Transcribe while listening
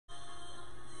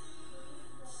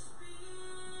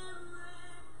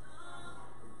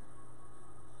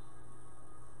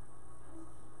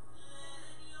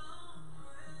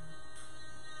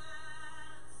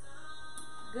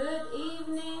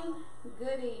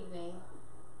evening.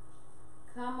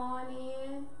 Come on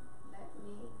in. Let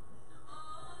me.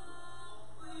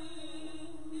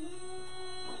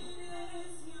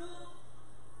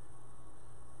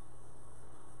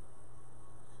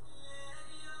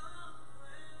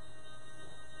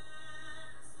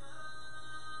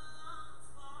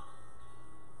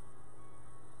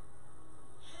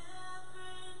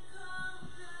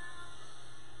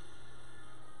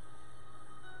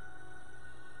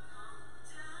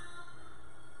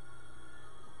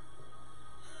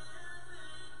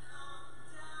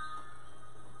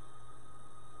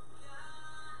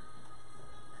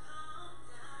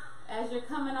 As you're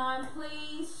coming on,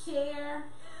 please share.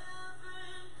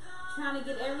 Trying to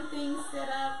get everything set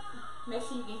up. Make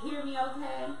sure you can hear me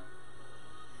okay.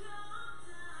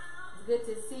 It's good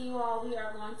to see you all. We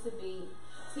are going to be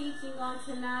teaching on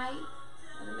tonight.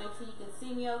 I'm going to make sure you can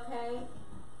see me okay.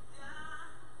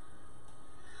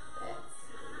 Let's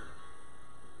see.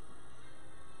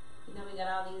 You know we got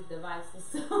all these devices,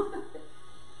 so...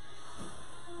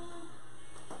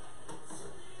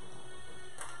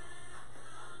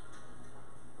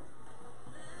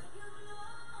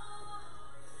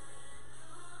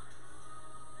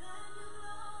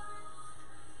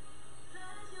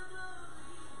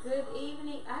 Good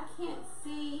evening. I can't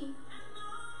see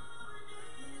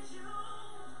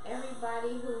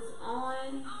everybody who's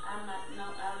on. I'm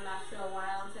not sure why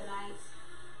on tonight.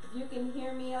 If you can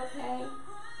hear me okay,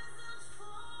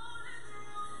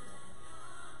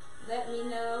 let me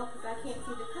know, because I can't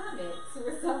see the comments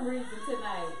for some reason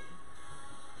tonight.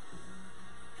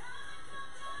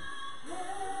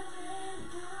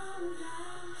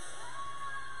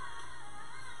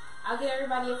 I'll give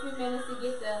everybody a few minutes to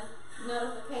get the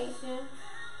notification.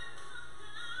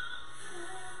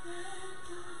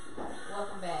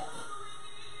 Welcome back.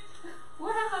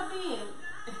 Where have I been?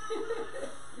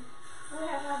 Where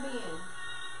have I been?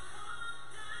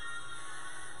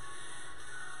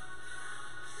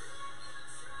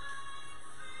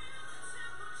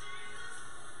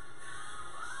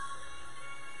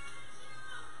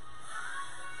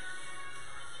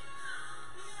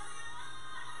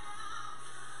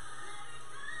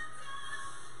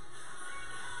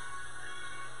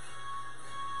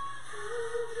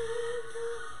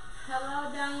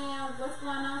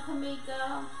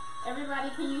 Everybody,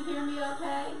 can you hear me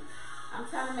okay? I'm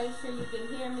trying to make sure you can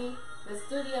hear me. The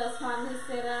studio is finally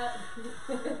set up.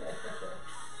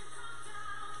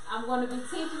 I'm going to be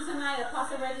teaching tonight.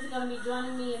 Apostle Reggie is going to be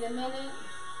joining me in a minute.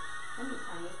 Let me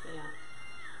turn this down.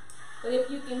 But if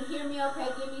you can hear me okay,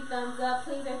 give me thumbs up.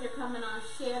 Please, as you're coming on,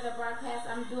 share the broadcast.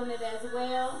 I'm doing it as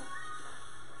well.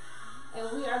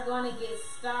 And we are going to get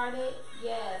started.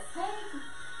 Yes. Hey,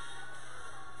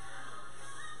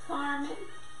 Carmen.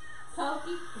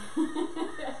 Pokey.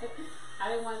 I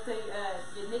didn't want to say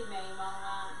your nickname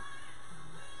online.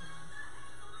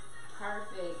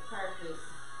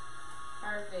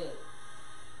 Perfect.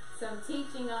 Some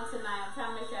teaching on tonight. I'm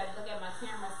trying to make sure I look at my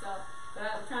camera, but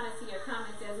I'm trying to see your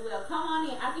comments as well. Come on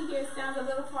in. I can hear it sounds a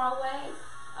little far away.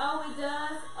 Oh, it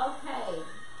does? Okay.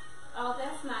 Oh,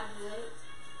 that's not good.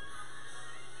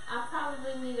 I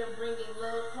probably need to bring it a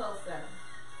little closer.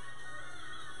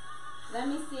 Let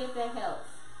me see if that helps.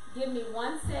 Give me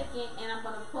 1 second, and I'm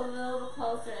going to pull it a little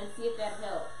closer and see if that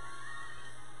helps.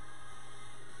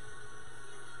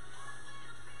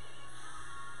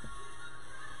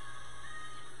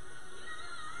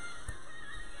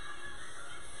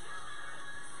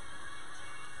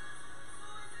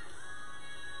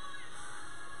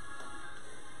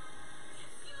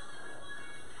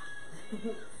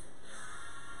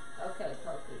 Okay,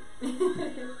 Pokey.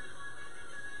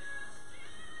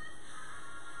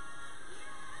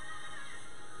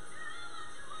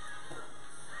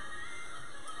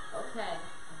 Okay.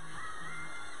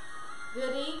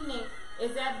 Good evening.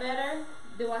 Is that better?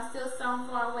 Do I still sound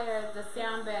far away, or is the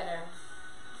sound better?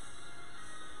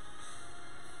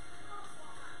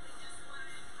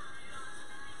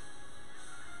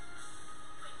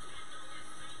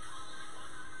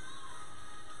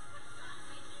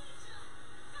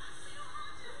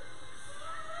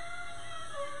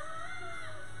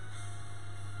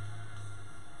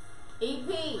 EP.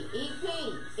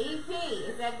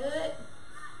 Is that good?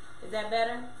 Is that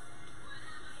better?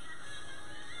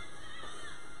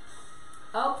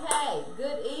 Okay,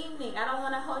 good evening. I don't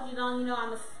want to hold you long. You know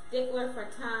I'm a stickler for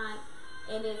time,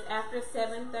 and it's after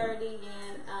 7:30,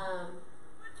 and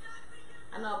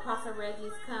I know Apostle Reggie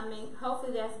is coming.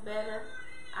 Hopefully that's better.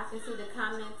 I can see the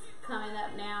comments coming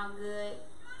up now. Good.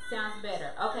 Sounds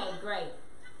better. Okay, great.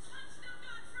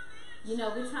 You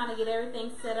know, we're trying to get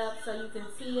everything set up so you can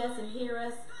see us and hear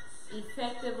us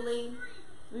effectively.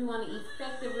 We want to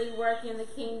effectively work in the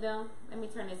kingdom. Let me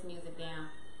turn this music down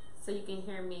so you can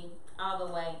hear me all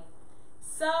the way.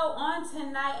 So on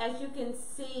tonight, as you can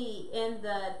see in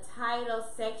the title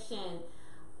section,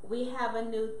 we have a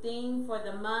new theme for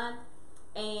the month.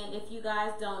 And if you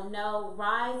guys don't know,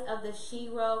 Rise of the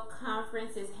Shero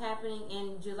Conference is happening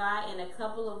in July in a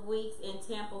couple of weeks in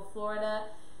Tampa, Florida.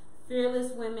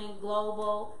 Fearless Women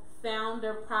Global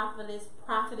founder, prophetess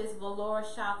Valora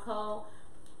Shako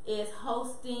is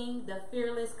hosting the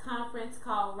Fearless Conference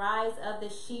called Rise of the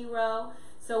Shero.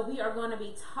 So we are going to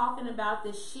be talking about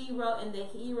the Shero and the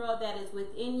hero that is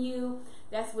within you,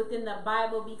 that's within the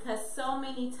Bible, because so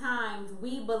many times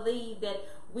we believe that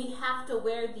we have to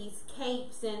wear these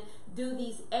capes and do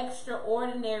these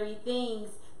extraordinary things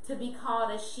to be called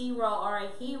a Shero or a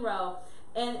hero.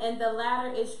 And the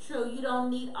latter is true. You don't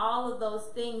need all of those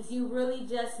things. You really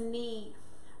just need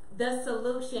the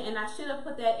solution. And I should have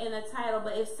put that in the title,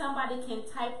 but if somebody can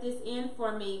type this in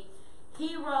for me,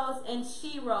 Heroes and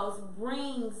Sheroes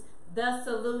brings the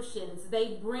solutions.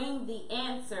 They bring the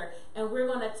answer. And we're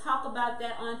going to talk about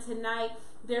that on tonight.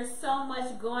 There's so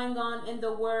much going on in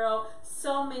the world.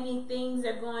 So many things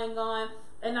are going on.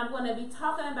 And I'm going to be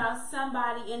talking about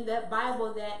somebody in the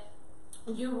Bible that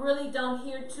you really don't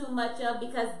hear too much of,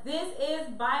 because this is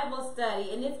Bible study.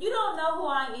 And if you don't know who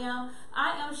I am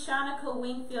Shanika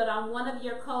Wingfield. I'm one of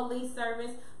your co-lead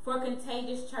servants for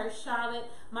Contagious Church Charlotte.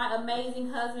 My amazing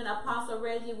husband, Apostle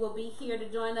Reggie, will be here to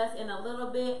join us in a little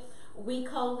bit. We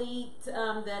co-lead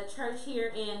the church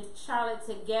here in Charlotte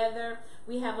together.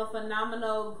 We have a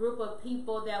phenomenal group of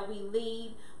people that we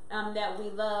lead, that we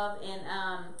love, and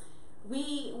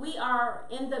we are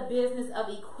in the business of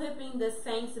equipping the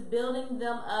saints, building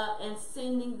them up and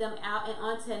sending them out. And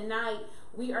on tonight,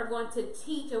 we are going to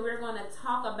teach, and we're going to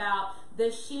talk about the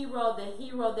Shero, the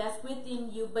hero that's within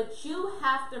you. But you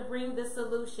have to bring the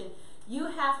solution. You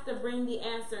have to bring the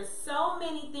answer. So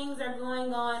many things are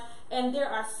going on, and there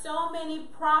are so many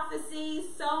prophecies,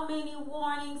 so many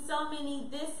warnings, so many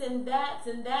this and that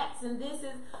and that and this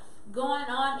is going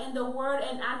on in the word.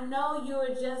 And I know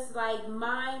you're just like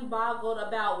mind boggled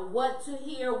about what to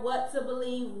hear, what to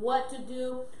believe, what to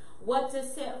do, what to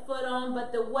set foot on.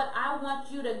 But what I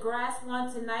want you to grasp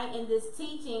on tonight in this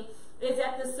teaching is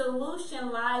that the solution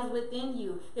lies within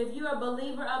you. If you're a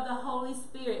believer of the Holy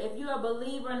Spirit, if you're a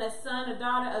believer and a son or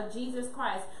daughter of Jesus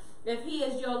Christ, if he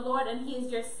is your Lord and he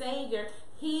is your Savior,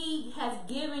 he has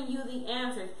given you the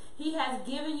answers. He has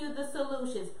given you the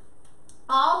solutions.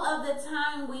 All of the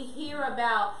time we hear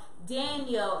about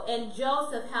Daniel and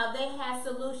Joseph, how they had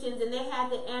solutions and they had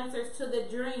the answers to the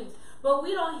dreams. But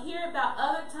we don't hear about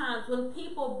other times when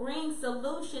people bring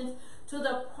solutions to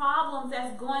the problems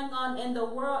that's going on in the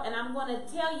world. And I'm going to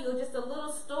tell you just a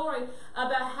little story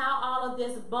about how all of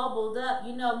this bubbled up.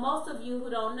 You know, most of you who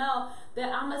don't know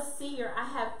that I'm a seer. I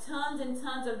have tons and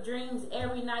tons of dreams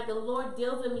every night. The Lord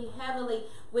deals with me heavily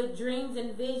with dreams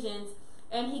and visions,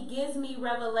 and he gives me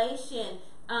revelation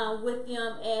with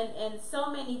them. And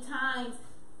so many times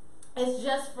it's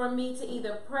just for me to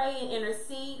either pray and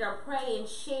intercede or pray and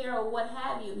share or what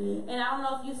have you. And I don't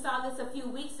know if you saw this a few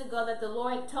weeks ago, that the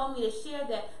Lord told me to share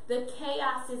that the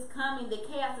chaos is coming. The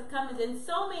chaos is coming. And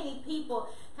so many people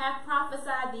have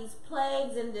prophesied these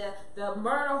plagues and the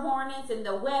murder hornets and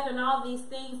the weather and all these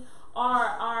things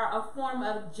are a form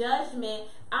of judgment.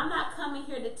 I'm not coming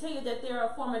here to tell you that they're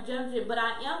a form of judgment, but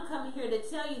I am coming here to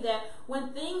tell you that when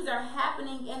things are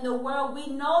happening in the world, we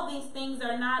know these things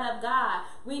are not of God.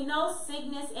 We know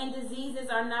sickness and diseases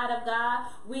are not of God.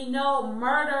 We know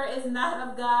murder is not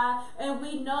of God. And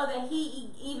we know that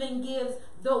he even gives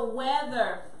the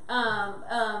weather,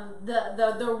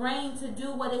 the rain to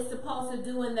do what it's supposed to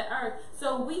do in the earth.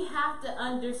 So we have to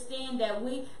understand that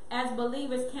we as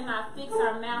believers cannot fix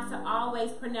our mouths to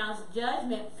always pronounce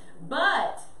judgment.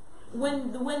 But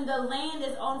when the land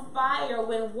is on fire,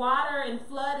 when water and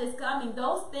flood is coming,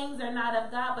 those things are not of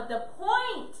God. But the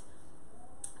point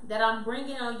that I'm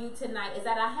bringing on you tonight is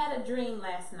that I had a dream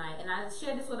last night, and I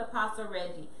shared this with Apostle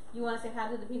Reggie. You want to say hi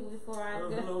to the people before I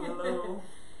go? Hello.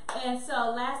 And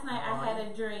so last night I had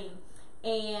a dream,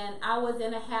 and I was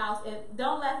in a house, and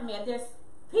don't laugh at me. There's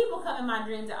people come in my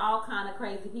dreams, are all kind of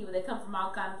crazy people. They come from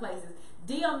all kind of places.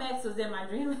 DMX was in my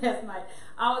dream last night.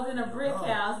 I was in a brick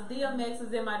house. DMX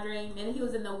was in my dream, and he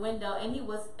was in the window, and he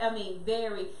was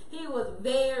very,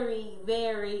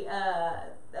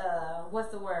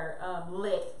 what's the word?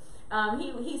 Lit.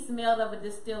 He smelled of a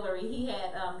distillery.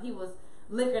 He was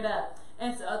liquored up,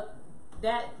 and so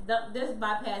this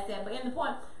bypassed that. But in the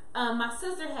point, my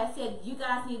sister had said, you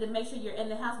guys need to make sure you're in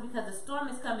the house because the storm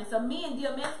is coming. So me and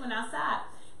DMX went outside,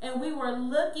 and we were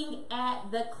looking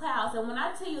at the clouds. And when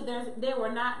I tell you they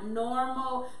were not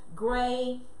normal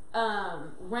gray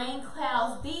rain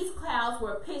clouds, these clouds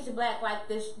were pitch black, like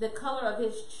the color of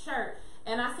his shirt.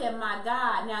 And I said, my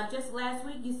God. Now, just last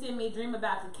week you sent me a dream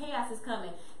about the chaos is coming,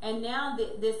 and now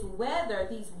this weather,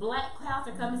 these black clouds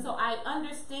are coming. So I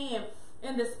understand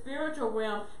in the spiritual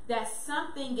realm that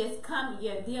something is coming.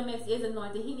 Yeah, DMX is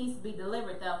anointed. He needs to be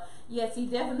delivered, though. Yes, he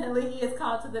definitely is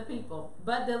called to the people,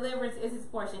 but deliverance is his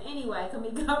portion. Anyway, can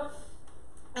we go?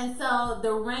 And so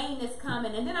the rain is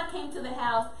coming. And then I came to the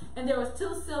house, and there was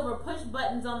 2 silver push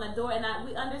buttons on the door. And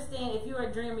we understand, if you're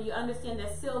a dreamer, you understand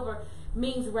that silver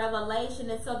means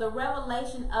revelation. And so the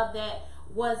revelation of that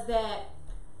was that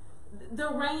the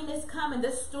rain is coming,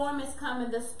 the storm is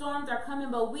coming, the storms are coming,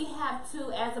 but we have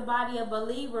to, as a body of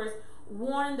believers,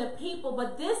 warn the people.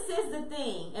 But this is the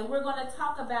thing, and we're going to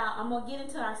talk about, I'm going to get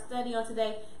into our study on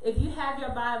today. If you have your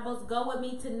Bibles, go with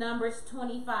me to Numbers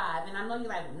 25. And I know you're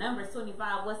like, Numbers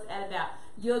 25, what's that about?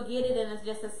 You'll get it in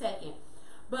just a second.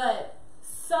 But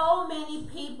so many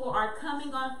people are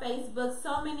coming on Facebook.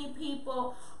 So many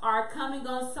people are coming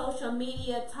on social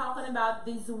media talking about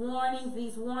these warnings,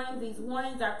 these warnings, these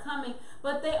warnings are coming.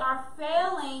 But they are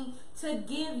failing to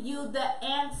give you the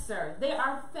answer. They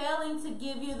are failing to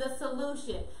give you the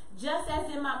solution. Just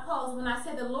as in my post, when I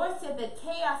said the Lord said that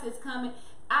chaos is coming,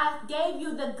 I gave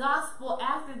you the gospel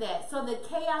after that. So the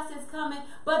chaos is coming,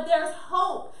 but there's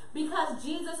hope because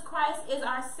Jesus Christ is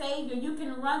our Savior. You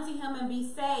can run to Him and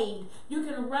be saved. You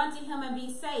can run to Him and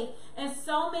be safe. And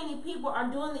so many people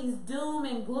are doing these doom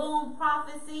and gloom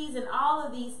prophecies and all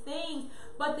of these things,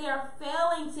 but they are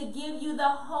failing to give you the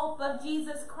hope of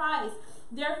Jesus Christ.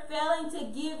 They're failing to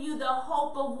give you the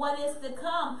hope of what is to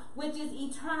come, which is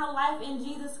eternal life in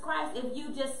Jesus Christ if you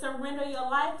just surrender your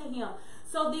life to Him.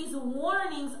 So these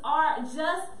warnings are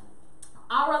just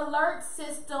our alert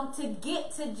system to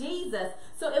get to Jesus.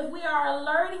 So if we are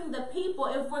alerting the people,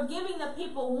 if we're giving the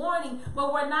people warning,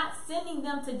 but we're not sending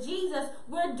them to Jesus,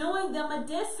 we're doing them a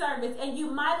disservice, and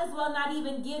you might as well not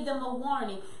even give them a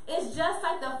warning. It's just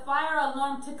like the fire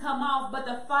alarm to come off, but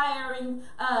the firemen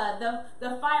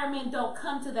don't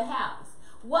come to the house.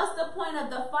 What's the point of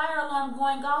the fire alarm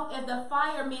going off if the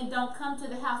firemen don't come to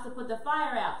the house to put the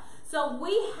fire out? So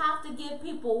we have to give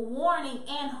people warning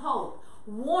and hope,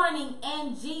 warning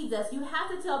and Jesus. You have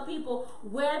to tell people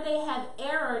where they have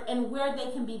erred and where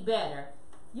they can be better.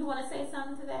 You want to say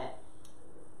something to that?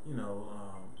 You know,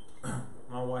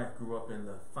 my wife grew up in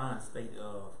the fine state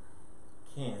of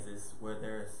Kansas, where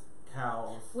there's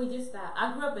cows. We just stop.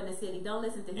 I grew up in the city. Don't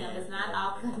listen to him. It's not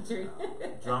all country.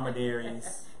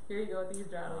 Dromedaries. Here you go with these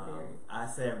dromedaries.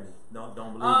 I-70. Don't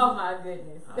believe Oh me. my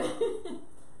goodness.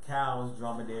 Cows,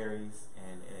 dromedaries,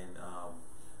 and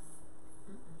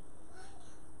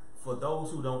for those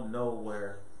who don't know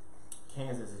where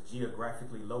Kansas is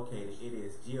geographically located, it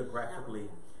is geographically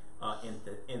in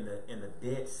the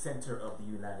dead center of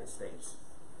the United States.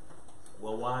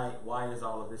 Well, why is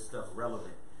all of this stuff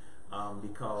relevant?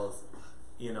 Because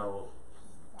you know,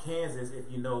 Kansas,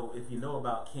 if you know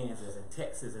about Kansas and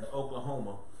Texas and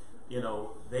Oklahoma, you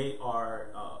know, they are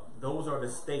those are the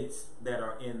states that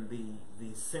are in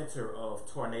the center of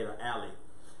Tornado Alley,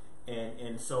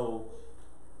 and so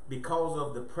because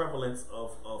of the prevalence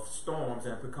of storms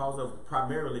and because of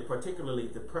particularly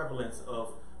the prevalence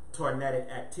of tornadic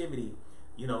activity,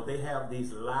 you know, they have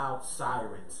these loud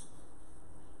sirens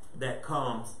that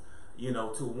comes, you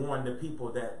know, to warn the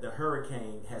people that the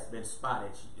hurricane has been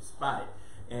spotted.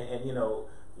 And you know,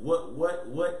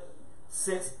 what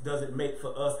sense does it make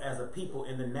for us as a people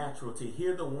in the natural to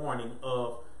hear the warning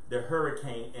of the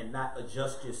hurricane and not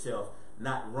adjust yourself,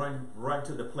 not run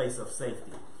to the place of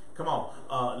safety? Come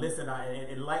on, listen,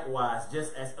 and likewise,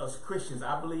 just as us Christians,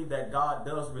 I believe that God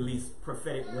does release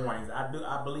prophetic warnings.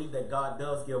 I believe that God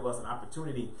does give us an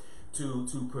opportunity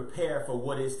to prepare for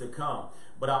what is to come.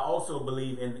 But I also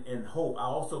believe in hope. I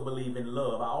also believe in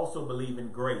love. I also believe in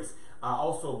grace. I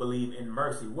also believe in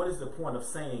mercy. What is the point of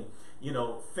saying, you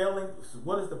know,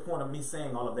 what is the point of me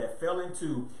saying all of that? Failing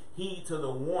to heed to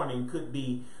the warning could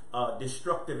be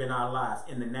destructive in our lives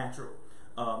in the natural.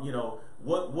 You know,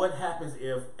 what happens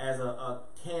if, as a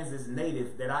Kansas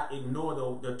native, that I ignore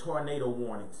the tornado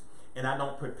warnings and I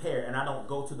don't prepare and I don't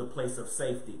go to the place of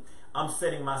safety? I'm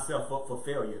setting myself up for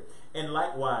failure. And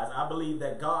likewise, I believe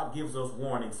that God gives us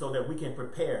warnings so that we can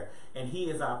prepare, and He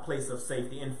is our place of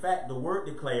safety. In fact, the Word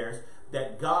declares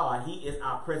that God, He is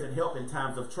our present help in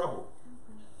times of trouble.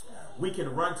 We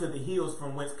can run to the hills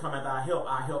from whence cometh our help.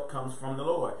 Our help comes from the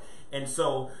Lord. And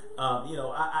so, you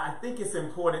know, I think it's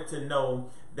important to know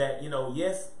that, you know,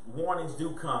 yes, warnings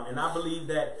do come. And I believe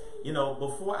that, you know,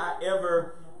 before I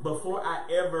ever, before I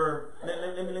ever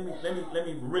let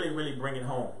me really bring it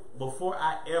home. Before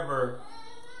I ever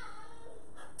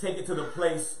take it to the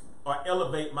place or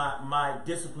elevate my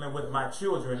discipline with my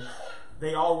children,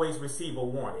 they always receive a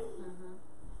warning. Mm-hmm.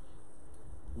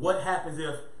 What happens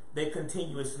if they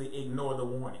continuously ignore the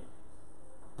warning?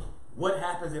 What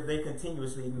happens if they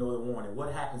continuously ignore the warning?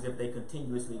 What happens if they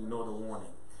continuously ignore the warning?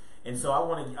 And so I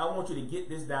want you to get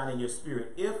this down in your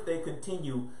spirit. If they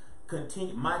continue,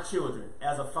 my children,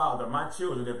 as a father, my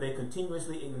children, if they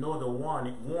continuously ignore the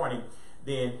warning,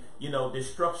 then,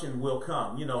 destruction will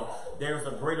come. There's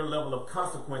a greater level of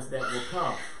consequence that will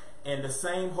come. And the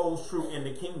same holds true in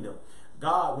the kingdom.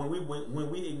 God, when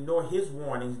we ignore his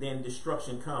warnings, then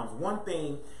destruction comes. One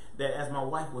thing that, as my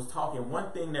wife was talking,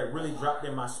 one thing that really dropped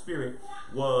in my spirit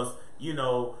was, I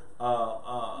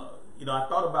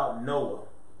thought about Noah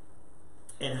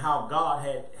and how God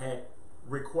had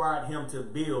required him to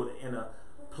build in a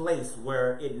place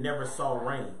where it never saw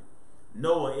rain.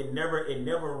 Noah, it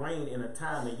never rained in a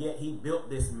time, and yet he built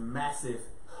this massive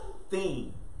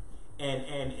thing.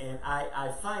 And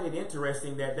I find it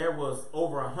interesting that there was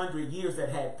over 100 years that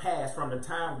had passed from the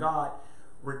time God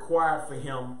required for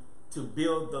him to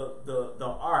build the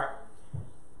ark,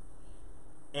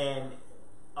 and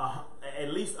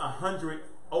at least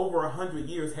over 100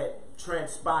 years had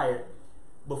transpired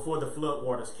before the flood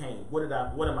waters came. What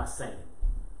am I saying?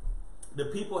 The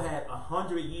people had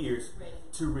 100 years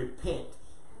to repent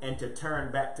and to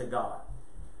turn back to God.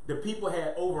 The people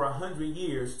had over 100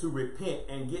 years to repent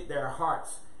and get their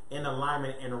hearts in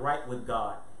alignment and right with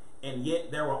God. And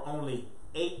yet there were only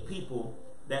 8 people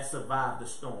that survived the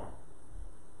storm.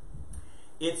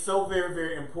 It's so very,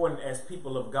 very important as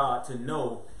people of God to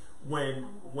know when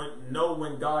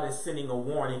God is sending a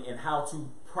warning and how to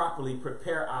properly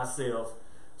prepare ourselves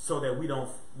so that we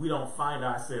don't find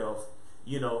ourselves,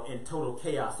 in total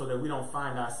chaos, so that we don't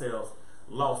find ourselves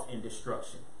lost in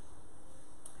destruction.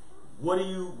 What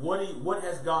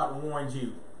has God warned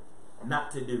you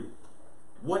not to do?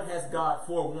 What has God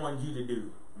forewarned you to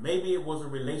do? Maybe it was a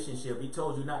relationship. He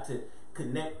told you not to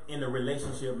connect in a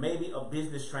relationship, maybe a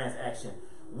business transaction.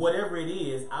 Whatever it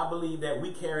is, I believe that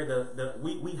we carry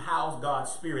we house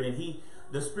God's Spirit, and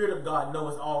the Spirit of God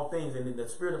knows all things, and the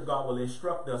Spirit of God will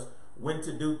instruct us when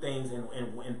to do things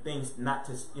and things not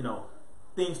to,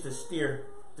 things to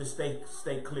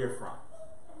stay clear from,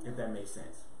 if that makes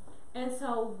sense. And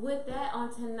so with that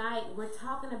on tonight, we're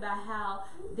talking about how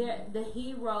the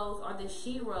heroes or the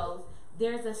sheroes,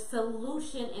 there's a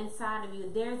solution inside of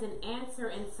you. There's an answer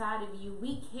inside of you.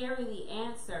 We carry the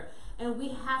answer, and we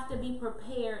have to be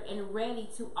prepared and ready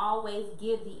to always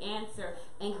give the answer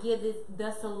and give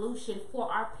the solution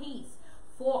for our peace,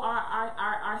 for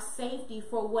our safety,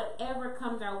 for whatever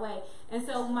comes our way. And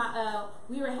so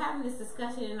we were having this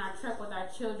discussion in our truck with our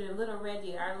children. Little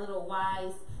Reggie, our little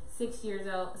wise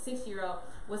 6-year-old,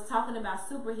 was talking about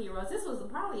superheroes. This was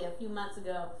probably a few months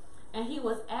ago, and he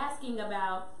was asking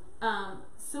about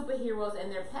superheroes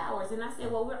and their powers. And I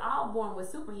said, well, we're all born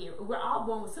with superheroes. We're all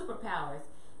born with superpowers.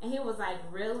 And he was like,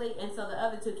 really? And so the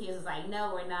other 2 kids was like,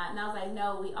 no, we're not. And I was like,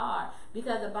 no, we are.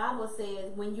 Because the Bible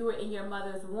says when you were in your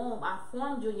mother's womb, I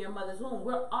formed you in your mother's womb.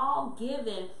 We're all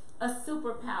given a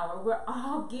superpower. We're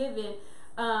all given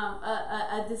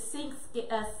a distinct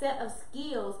set of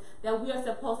skills that we are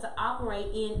supposed to operate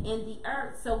in the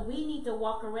earth. So we need to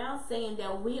walk around saying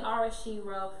that we are a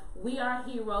shero, we are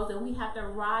heroes, and we have to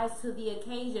rise to the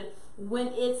occasion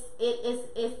when we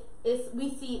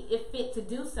see it fit to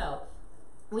do so.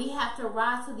 We have to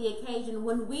rise to the occasion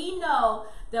when we know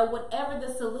that whatever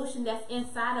the solution that's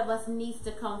inside of us needs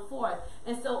to come forth.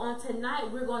 And so on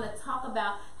tonight, we're going to talk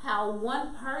about how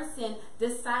one person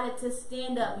decided to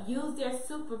stand up, use their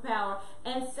superpower,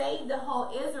 and save the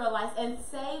whole Israelites and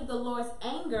save the Lord's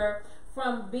anger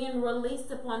from being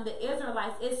released upon the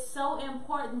Israelites. It's so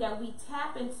important that we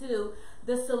tap into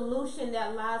the solution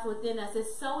that lies within us.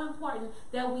 It's so important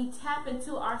that we tap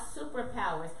into our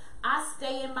superpowers. I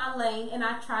stay in my lane and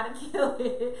I try to kill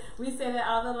it. We say that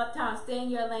all the time, stay in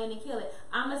your lane and kill it.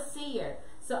 I'm a seer,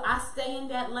 so I stay in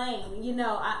that lane.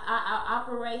 I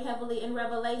operate heavily in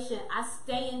revelation. I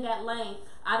stay in that lane.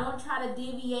 I don't try to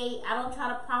deviate. I don't try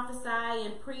to prophesy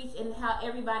and preach and how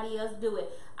everybody else do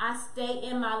it. I stay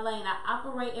in my lane. I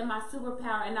operate in my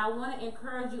superpower, and I want to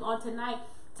encourage you on tonight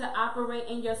to operate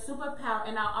in your superpower.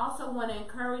 And I also want to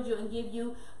encourage you and give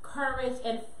you courage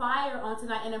and fire on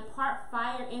tonight, and impart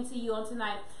fire into you on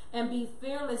tonight, and be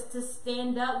fearless to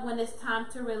stand up when it's time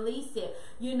to release it.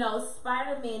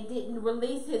 Spider-Man didn't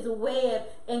release his web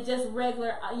in just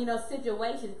regular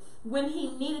situations. When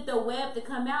he needed the web to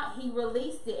come out, he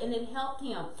released it, and it helped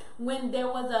him. When there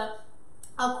was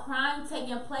a crime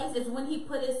taking place is when he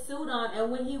put his suit on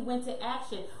and when he went to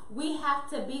action. We have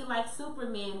to be like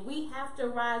Superman. We have to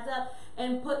rise up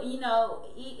and put,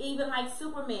 even like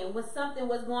Superman, when something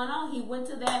was going on, he went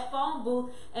to that phone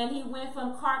booth and he went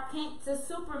from Clark Kent to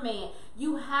Superman.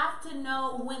 You have to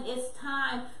know when it's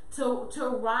time to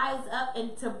rise up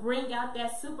and to bring out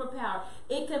that superpower.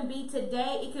 It can be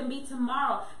today, it can be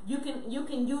tomorrow. You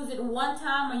can use it one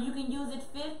time or you can use it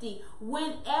 50.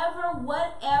 Whenever,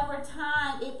 whatever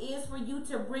time it is for you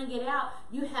to bring it out,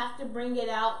 you have to bring it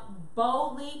out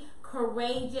boldly,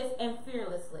 courageous, and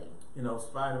fearlessly.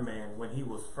 Spider-Man, when he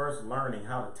was first learning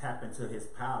how to tap into his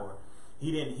power,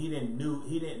 he didn't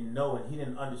know and he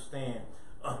didn't understand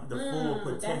the full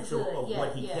potential of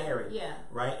what he carried,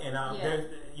 right? And there's,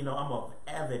 I'm an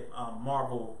avid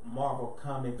Marvel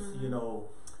comics,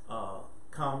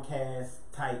 Comcast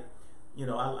type.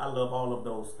 I love all of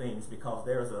those things because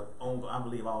there's I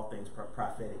believe all things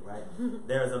prophetic, right?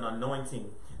 There's an anointing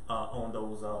on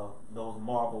those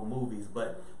Marvel movies,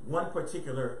 but one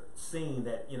particular scene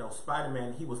that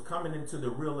Spider-Man, he was coming into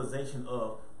the realization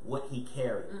of what he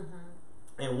carried.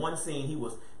 And one scene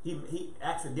he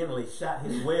accidentally shot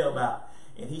his web out,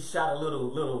 and he shot a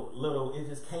little. It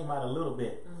just came out a little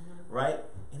bit, right?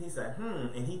 And he said,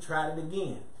 and he tried it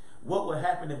again. What would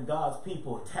happen if God's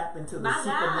people tap into the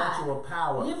supernatural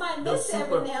power, you might miss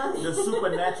every now and then. the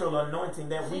supernatural anointing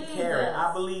that we carry?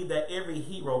 I believe that every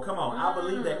hero, I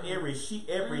believe that every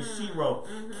hero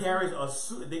carries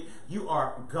you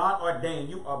are God ordained,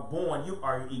 you are born, you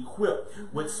are equipped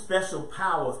with special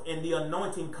powers, and the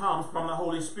anointing comes from the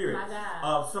Holy Spirit.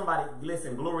 Somebody,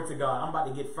 listen, glory to God. I'm about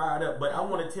to get fired up, but I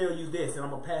want to tell you this, and I'm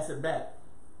going to pass it back.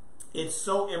 It's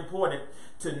so important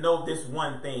to know this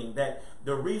one thing, that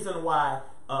the reason why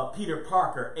Peter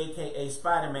Parker, aka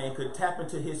Spider-Man, could tap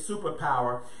into his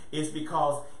superpower is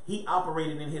because he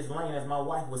operated in his lane, as my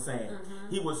wife was saying.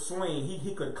 He would swing,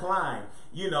 he could climb,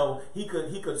 he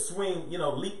could swing,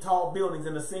 leap tall buildings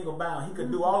in a single bound. He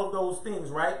could do all of those things,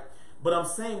 right? But I'm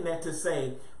saying that to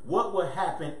say, what would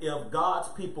happen if God's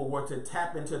people were to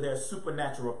tap into their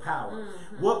supernatural power?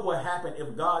 What would happen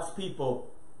if God's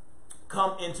people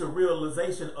come into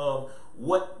realization of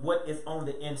what is on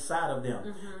the inside of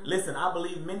them? Listen, I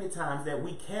believe many times that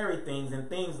we carry things and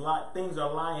things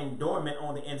are lying dormant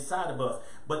on the inside of us.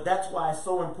 But that's why it's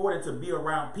so important to be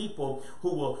around people who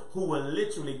will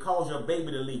literally cause your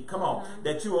baby to leap. Come on,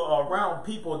 that you are around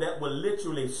people that will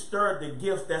literally stir the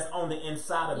gifts that's on the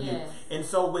inside of you. And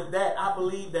so with that, I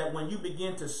believe that when you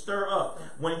begin to stir up,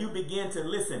 when you begin to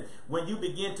listen, when you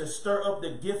begin to stir up the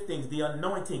giftings, the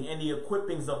anointing and the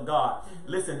equippings of God,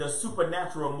 listen, the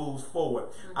supernatural moves forward.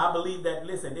 I believe that,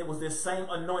 listen, it was this same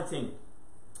anointing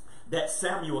that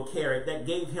Samuel carried that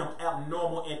gave him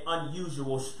abnormal and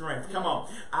unusual strength. Come on.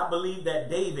 I believe that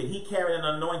David, he carried an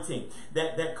anointing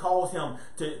that caused him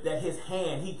to, that his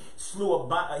hand, he slew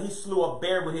a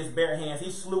bear with his bare hands.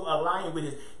 He slew a lion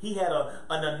with he had an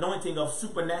anointing of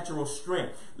supernatural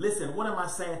strength. Listen, what am I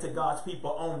saying to God's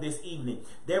people on this evening?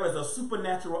 There is a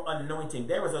supernatural anointing.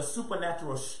 There is a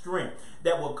supernatural strength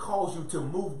that will cause you to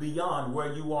move beyond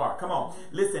where you are. Come on.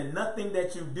 Listen, nothing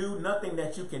that you do, nothing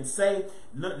that you can say,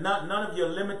 none of your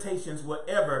limitations will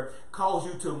ever cause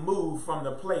you to move from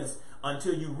the place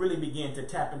until you really begin to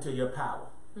tap into your power.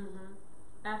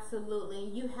 Absolutely.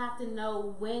 You have to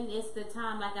know when it's the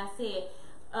time. Like I said,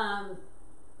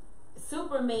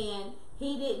 Superman,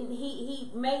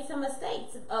 he made some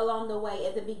mistakes along the way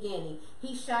at the beginning.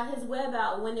 He shot his web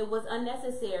out when it was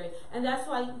unnecessary. And that's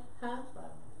why,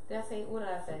 did I say, what did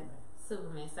I say?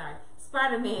 Superman, sorry.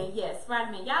 Spider-Man, yes,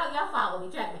 Spider-Man. Y'all follow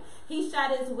me, track me. He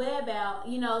shot his web out,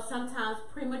 sometimes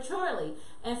prematurely.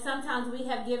 And sometimes we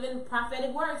have given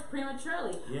prophetic words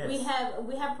prematurely. Yes.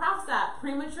 We have prophesied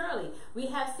prematurely. We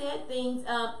have said things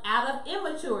out of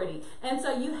immaturity. And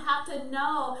so you have to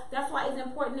know, that's why it's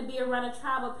important to be around a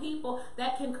tribe of people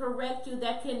that can correct you,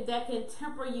 that can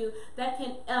temper you, that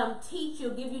can teach you,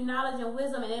 give you knowledge and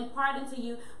wisdom, and impart into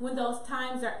you when those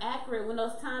times are accurate, when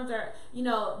those times are,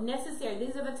 necessary.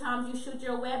 These are the times you shoot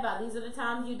your web out. These are the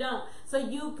times you don't. So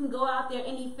you can go out there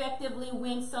and effectively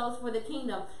win souls for the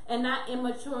kingdom and not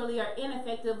immaturely or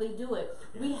ineffectively do it.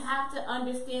 We have to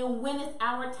understand when it's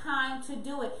our time to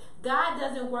do it. God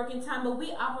doesn't work in time, but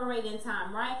we operate in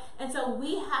time, right? And so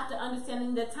we have to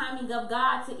understand the timing of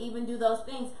God to even do those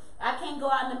things. I can't go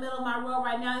out in the middle of my road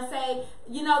right now and say,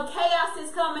 chaos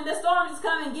is coming, the storm is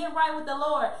coming, get right with the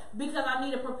Lord, because I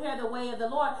need to prepare the way of the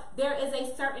Lord. There is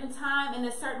a certain time and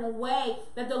a certain way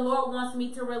that the Lord wants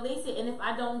me to release it. And if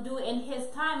I don't do it in His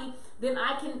timing, then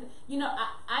I can,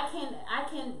 I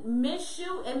can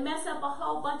misshoot and mess up a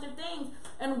whole bunch of things.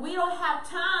 And we don't have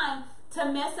time to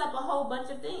mess up a whole bunch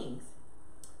of things.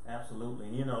 Absolutely.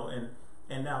 You know,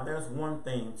 and now there's one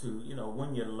thing to, you know,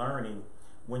 when you're learning,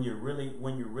 when you're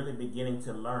really beginning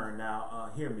to learn.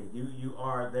 Now, hear me.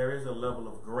 There is a level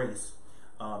of grace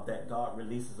that God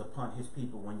releases upon His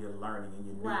people when you're learning and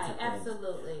you're new to things.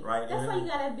 Absolutely. Right. That's why you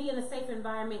gotta be in a safe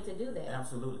environment to do that.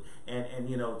 Absolutely. And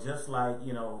you know, just like,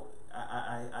 you know,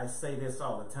 I say this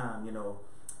all the time. You know,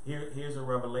 here's a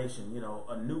revelation. You know,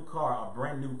 a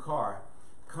brand new car,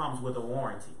 comes with a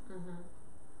warranty.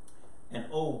 An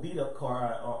old beat up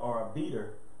car or a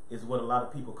beater is what a lot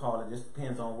of people call it. Just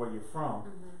depends on where you're from.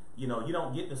 You know, you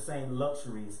don't get the same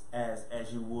luxuries as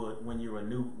you would when you're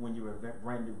a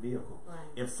brand new vehicle. Right.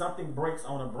 If something breaks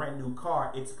on a brand new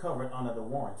car, it's covered under the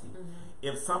warranty.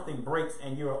 If something breaks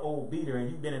and you're an old beater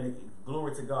and you've been in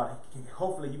glory to God,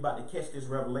 hopefully you're about to catch this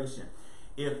revelation.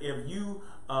 If you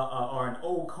are an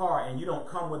old car and you don't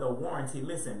come with a warranty,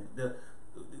 listen,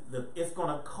 it's going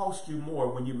to cost you more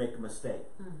when you make a mistake.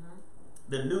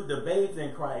 The babes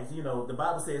in Christ, you know, the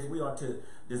Bible says we are to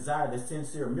desire the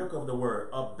sincere milk of the word.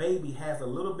 A baby has a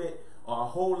little bit or a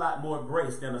whole lot more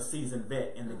grace than a seasoned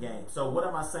vet in the game. So what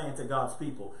am I saying to God's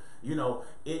people? You know,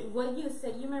 what you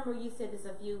said, you remember you said this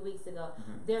a few weeks ago.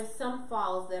 There's some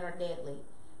falls that are deadly,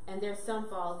 and there's some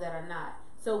falls that are not.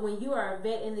 So when you are a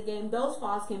vet in the game, those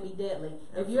falls can be deadly.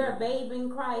 Absolutely. If you're a babe in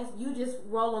Christ, you just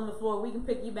roll on the floor. We can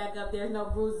pick you back up. There's no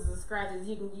bruises or scratches.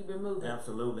 You can keep it moving.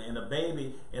 Absolutely. And a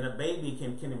baby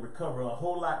can recover a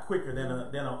whole lot quicker than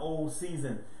an old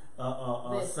seasoned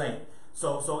saint.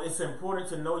 So it's important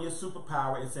to know your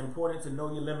superpower. It's important to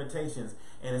know your limitations,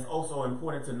 and it's also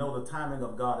important to know the timing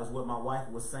of God, is what my wife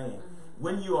was saying.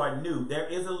 When you are new, there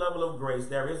is a level of grace.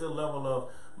 There is a level of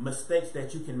mistakes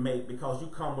that you can make because you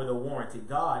come with a warranty.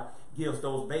 God gives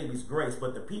those babies grace,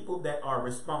 but the people that are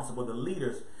responsible, the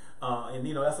leaders, and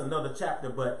you know, that's another chapter,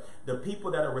 but the people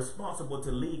that are responsible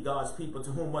to lead God's people,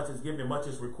 to whom much is given, much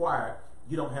is required,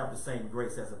 you don't have the same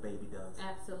grace as a baby does.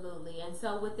 Absolutely. And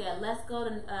so with that, let's go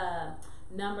to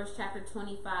Numbers chapter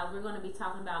 25. We're going to be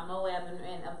talking about Moab,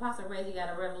 and Apostle Reggie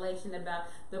got a revelation about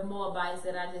the Moabites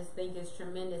that I just think is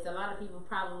tremendous. A lot of people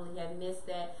probably have missed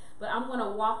that, but I'm going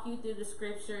to walk you through the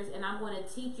scriptures, and I'm going to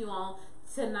teach you on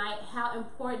tonight how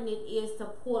important it is to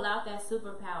pull out that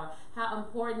superpower, how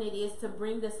important it is to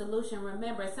bring the solution.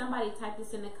 Remember, somebody typed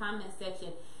this in the comment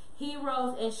section: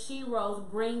 heroes and sheroes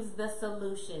brings the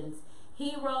solutions.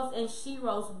 Heroes and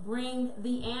sheroes bring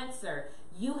the answer.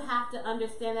 You have to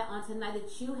understand that on tonight,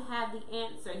 that you have the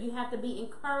answer. You have to be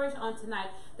encouraged on tonight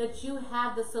that you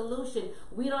have the solution.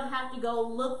 We don't have to go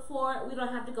look for it. We don't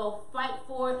have to go fight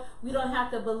for it. We don't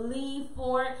have to believe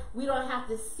for it. We don't have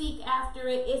to seek after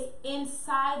it. It's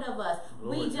inside of us.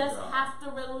 We just have to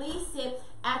release it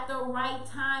at the right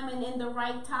time and in the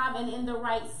right time and in the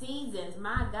right seasons.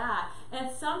 My God. And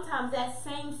sometimes that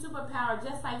same superpower,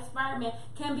 just like Spider-Man,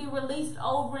 can be released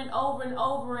over and over and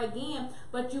over again,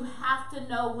 but you have to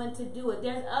know when to do it.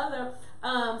 There's other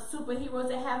superheroes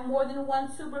that have more than one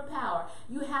superpower.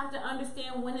 You have to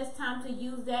understand when it's time to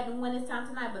use that and when it's time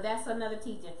to not, but that's another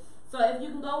teaching. So if you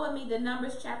can go with me to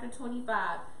Numbers chapter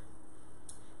 25.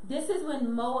 This is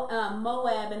when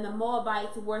Moab and the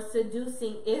Moabites were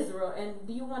seducing Israel. And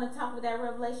do you want to talk with that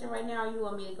revelation right now, or you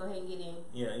want me to go ahead and get in?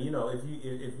 Yeah, you know, if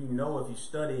you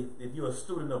study, if you're a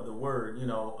student of the word, you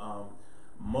know,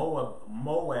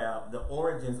 Moab, the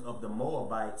origins of the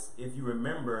Moabites, if you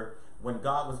remember, when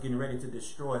God was getting ready to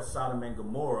destroy Sodom and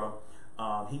Gomorrah,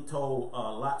 he told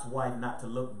Lot's wife not to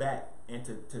look back and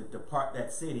to depart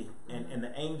that city. And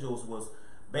the angels was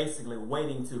basically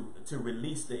waiting to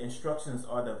release the instructions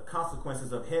or the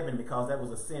consequences of heaven, because that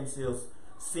was a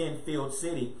sin-filled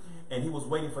city, and he was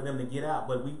waiting for them to get out.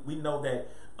 But we know that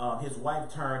his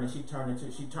wife turned, and she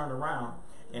turned around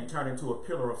and turned into a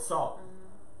pillar of salt.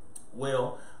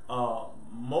 Well,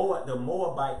 the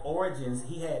Moabite origins,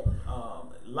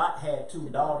 Lot had two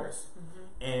daughters,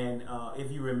 and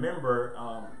if you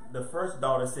remember, the first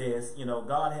daughter says, you know,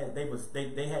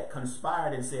 they had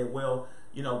conspired and said, well,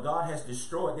 you know, God has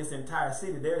destroyed this entire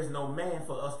city. There is no man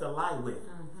for us to lie with.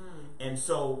 And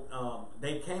so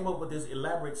they came up with this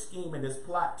elaborate scheme and this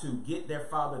plot to get their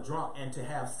father drunk and to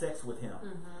have sex with him.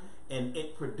 And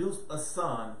it produced a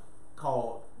son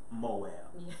called Moab.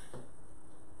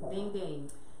 Ding,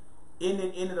 ding.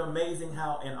 Isn't it amazing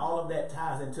how, and all of that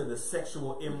ties into the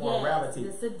sexual immorality,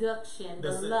 the seduction,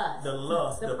 the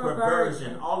lust, the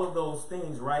perversion, all of those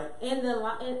things, right? And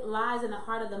it lies in the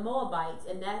heart of the Moabites,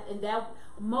 and that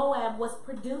Moab was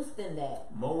produced in that.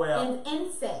 Moab and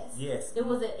incest. Yes, it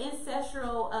was an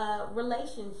incestual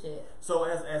relationship. So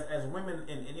as women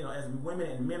and you know, as women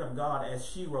and men of God, as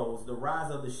sheroes, the rise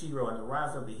of the shero and the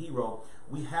rise of the hero,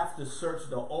 we have to search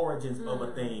the origins of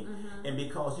a thing, and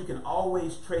because you can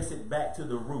always trace it back to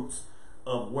the roots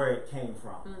of where it came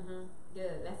from.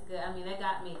 Good, that's good. I mean, that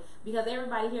got me, because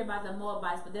everybody hear about the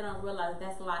Moabites, but they don't realize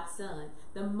that's Lot's son.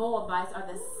 The Moabites are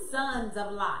the sons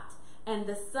of Lot, and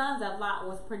the sons of Lot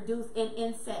was produced in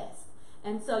incest.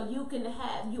 And so you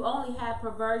only have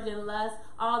perversion, lust,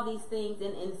 all these things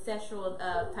in sexual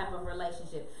type of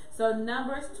relationship. So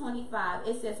Numbers 25,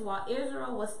 it says, while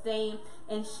Israel was staying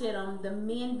in Shittim, the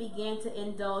men began to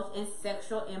indulge in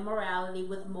sexual immorality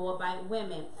with Moabite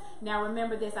women. Now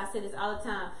remember this, I say this all the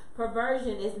time,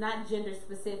 perversion is not gender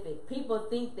specific. People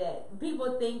think that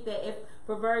if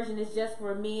perversion is just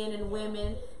for men and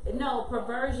women. No,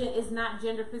 perversion is not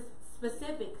gender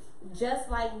specific. Just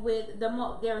like with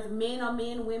there's men on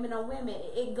men, women on women.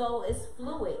 It's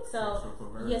fluid. So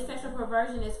sexual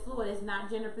perversion is fluid. It's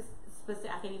not gender specific.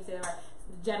 I can't even say it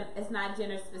right. It's not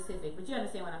gender specific, but you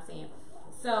understand what I'm saying.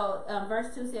 So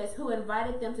verse 2 says, who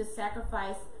invited them to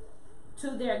sacrifice to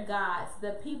their gods.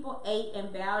 The people ate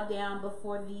and bowed down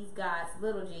before these gods,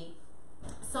 little g.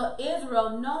 So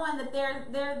Israel, knowing that they're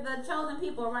the chosen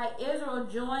people, right? Israel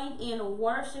joined in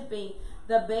worshiping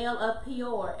the Baal of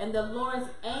Peor, and the Lord's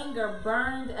anger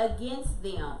burned against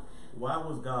them. Why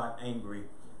was God angry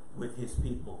with his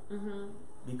people?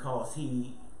 Because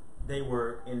they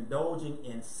were indulging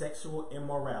in sexual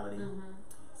immorality.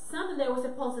 Something they were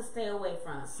supposed to stay away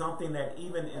from. Something that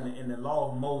even in the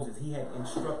law of Moses, he had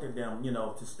instructed them,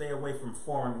 to stay away from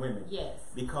foreign women. Yes.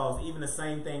 Because even the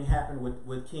same thing happened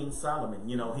with King Solomon.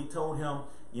 He told him,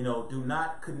 do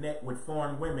not connect with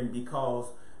foreign women, because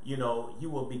you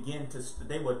will begin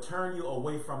they will turn you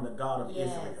away from the God of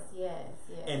Israel. Yes.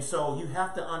 And so you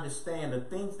have to understand the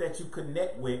things that you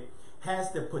connect with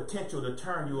has the potential to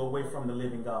turn you away from the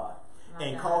living God.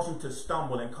 And cause you to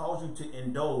stumble, and cause you to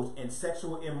indulge in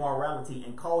sexual immorality,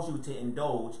 and cause you to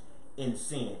indulge in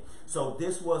sin. So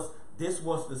this was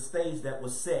the stage that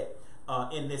was set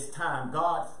in this time.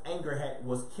 God's anger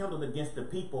was kindled against the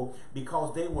people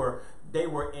because they were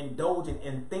indulging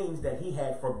in things that he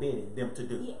had forbidden them to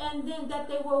do. And then that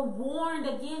they were warned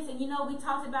against. And we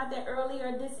talked about that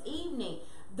earlier this evening.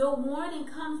 The warning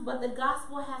comes, but the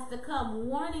gospel has to come.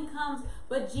 Warning comes,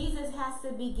 but Jesus has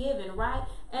to be given, right?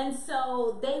 And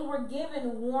so they were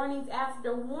given warnings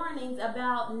after warnings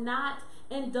about not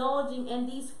indulging in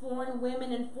these foreign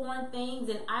women and foreign things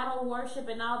and idol worship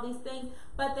and all these things,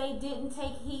 but they didn't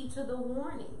take heed to the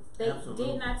warnings. They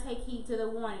did not take heed to the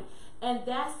warning. And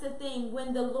that's the thing.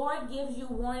 When the Lord gives you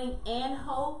warning and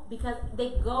hope, because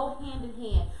they go hand in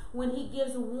hand. When he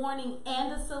gives warning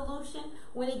and a solution,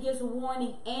 when he gives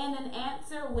warning and an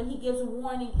answer, when he gives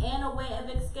warning and a way of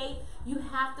escape, you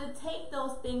have to take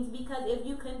those things, because if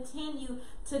you continue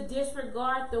to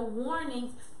disregard the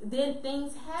warnings, then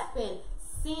things happen.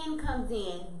 Sin comes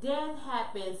in, death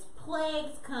happens,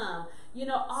 plagues come,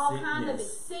 all kinds of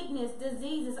sickness,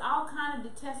 diseases, all kinds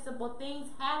of detestable things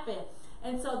happen.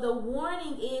 And so the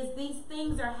warning is these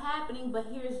things are happening, but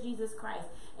here's Jesus Christ,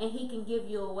 and he can give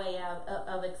you a way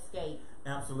of escape.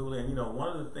 Absolutely. And one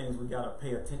of the things we got to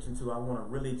pay attention to, I want to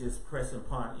really just press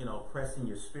in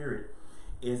your spirit,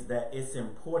 is that it's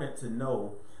important to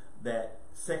know that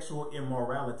sexual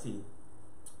immorality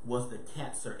was the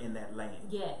cancer in that land.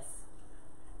 Yes.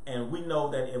 And we know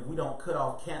that if we don't cut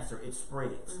off cancer, it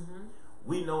spreads.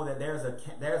 We know that there's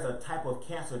a type of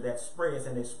cancer that spreads,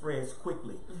 and it spreads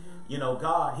quickly.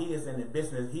 God, he is in the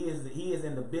business. He is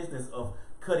in the business of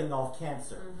cutting off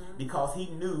cancer, because he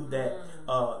knew that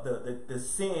the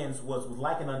sins was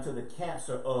likened unto the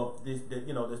cancer of this.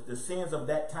 The sins of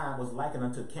that time was likened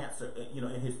unto cancer.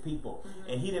 In his people,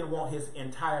 and he didn't want his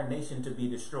entire nation to be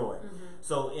destroyed.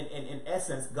 So in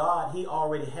essence, God, he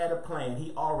already had a plan.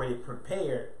 He already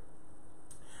prepared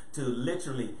to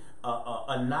literally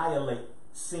annihilate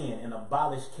sin and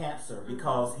abolish cancer,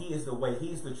 because he is the way,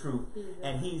 he's the truth,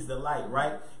 and he's the light,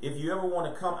 right? If you ever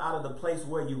want to come out of the place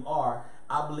where you are,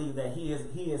 I believe that he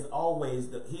is always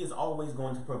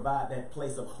going to provide that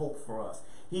place of hope for us.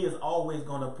 He is always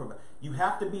going to provide. You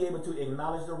have to be able to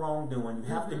acknowledge the wrongdoing.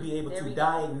 You have to be able to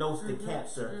diagnose the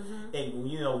cancer.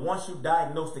 And once you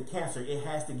diagnose the cancer, it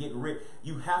has to get rid.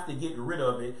 You have to get rid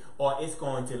of it, or it's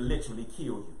going to literally kill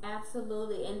you.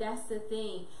 Absolutely, and that's the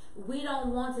thing. We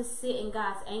don't want to sit in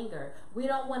God's anger. We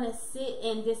don't want to sit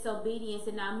in disobedience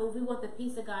and not move. We want the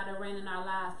peace of God to reign in our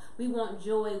lives. We want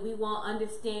joy. We want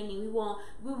understanding. We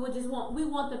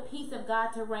want the peace of God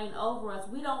to reign over us.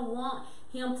 We don't want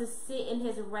him to sit in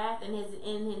his wrath and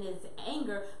in his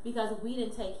anger, because we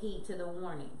didn't take heed to the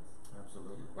warnings.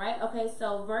 Absolutely. Right? Okay,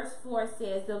 so verse 4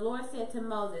 says, the Lord said to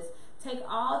Moses, take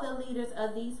all the leaders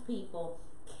of these people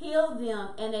kill them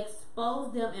and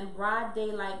expose them in broad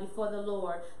daylight before the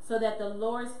Lord, so that the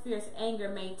Lord's fierce anger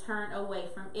may turn away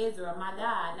from Israel. My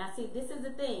God. Now see, this is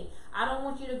the thing. I don't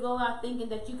want you to go out thinking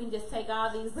that you can just take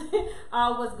all these,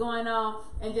 all what's going on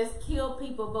and just kill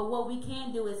people. But what we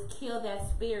can do is kill that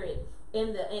spirit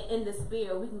in the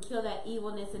spirit. We can kill that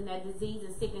evilness and that disease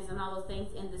and sickness and all those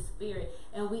things in the spirit.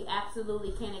 And we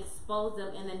absolutely can expose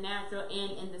them in the natural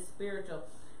and in the spiritual.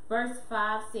 Verse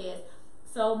 5 says,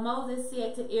 so Moses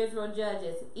said to Israel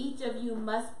judges, each of you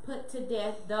must put to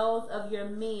death those of your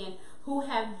men who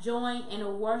have joined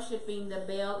in worshiping the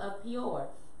Baal of Peor.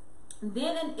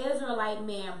 Then an Israelite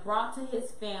man brought to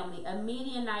his family a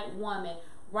Midianite woman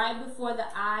right before the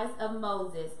eyes of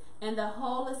Moses and the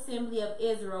whole assembly of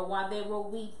Israel while they were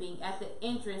weeping at the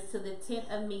entrance to the tent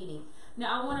of meeting.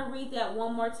 Now I want to read that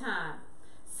one more time.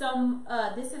 So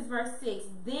this is verse 6.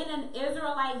 Then an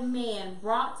Israelite man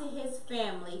brought to his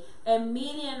family a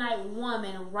Midianite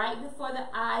woman right before the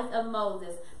eyes of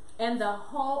Moses and the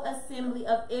whole assembly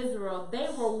of Israel. They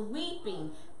were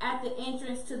weeping at the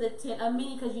entrance to the tent of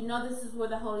meeting, because you know this is where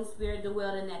the Holy Spirit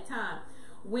dwelled in that time.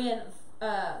 When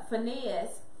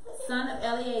Phinehas, son of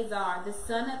Eleazar, the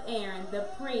son of Aaron, the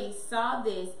priest, saw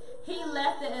this, he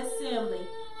left the assembly,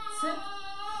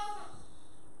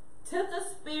 took a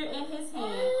spear in his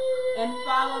hand, and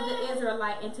followed the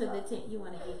Israelite into the tent. You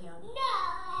want to get him? No.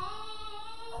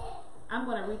 I'm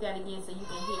going to read that again so you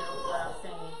can hear what I'm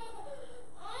saying.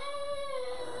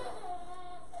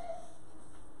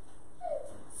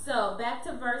 So, back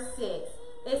to verse 6.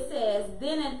 It says,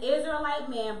 then an Israelite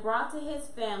man brought to his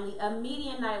family a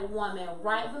Midianite woman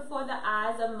right before the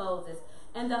eyes of Moses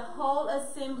and the whole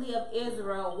assembly of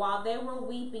Israel while they were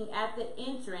weeping at the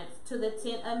entrance to the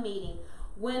tent of meeting.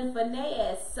 When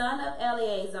Phinehas, son of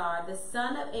Eleazar, the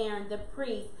son of Aaron, the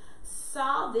priest,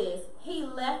 saw this, he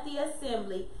left the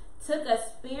assembly, took a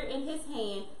spear in his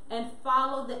hand, and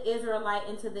followed the Israelite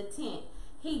into the tent.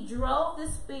 He drove the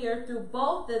spear through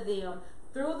both of them,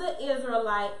 through the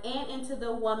Israelite and into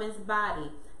the woman's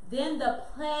body. Then the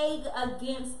plague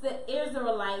against the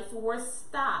Israelites were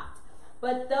stopped.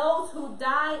 But those who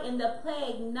died in the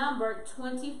plague numbered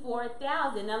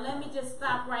 24,000. Now let me just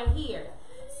stop right here.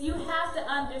 So you have to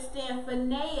understand,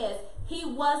 Phinehas, he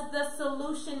was the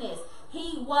solutionist.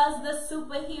 He was the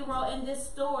superhero in this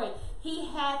story. He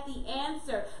had the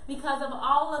answer, because of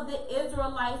all of the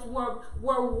Israelites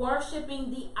were worshiping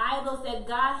the idols that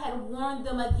God had warned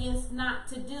them against not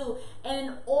to do. And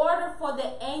in order for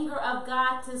the anger of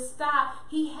God to stop,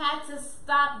 he had to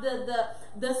stop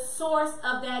the source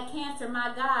of that cancer,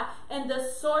 my God. And the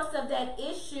source of that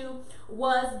issue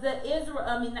was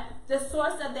the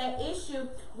source of that issue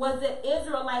was the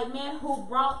Israelite man who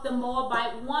brought the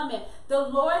Moabite woman. The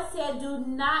Lord said, do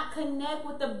not connect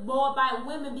with the Moabite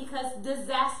women, because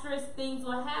disastrous things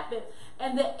will happen.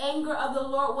 And the anger of the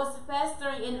Lord was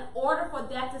festering. In order for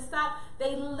that to stop,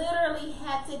 they literally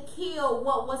had to kill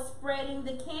what was spreading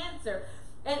the cancer.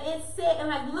 And it said, and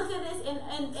like, look at this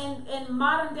in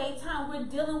modern day time. We're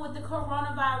dealing with the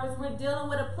coronavirus. We're dealing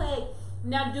with a plague.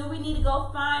 Now, do we need to go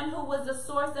find who was the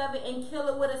source of it and kill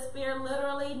it with a spear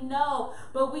literally? No.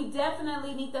 But we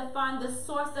definitely need to find the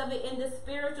source of it in the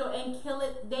spiritual and kill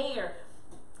it there.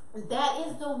 That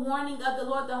is the warning of the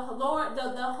Lord.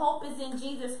 The hope is in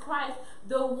Jesus Christ.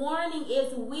 The warning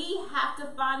is we have to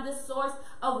find the source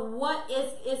of what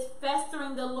is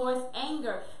festering the Lord's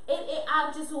anger.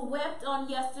 I just wept on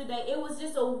yesterday. It was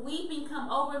just a weeping come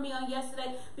over me on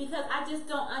yesterday, because I just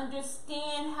don't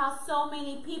understand how so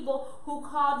many people who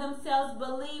call themselves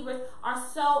believers are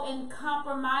so in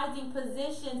compromising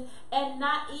positions and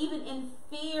not even in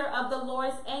fear of the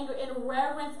Lord's anger, in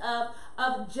reverence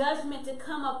of judgment to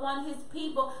come upon his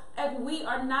people. And we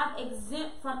are not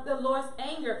exempt from the Lord's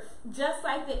anger, just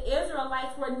like the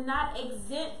Israelites were not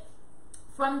exempt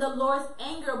from the Lord's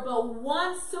anger. But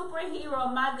one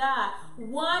superhero, my God,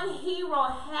 one hero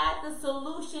had the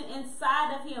solution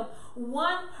inside of him.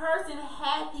 One person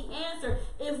had the answer.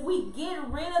 If we get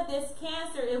rid of this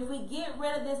cancer, if we get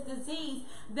rid of this disease,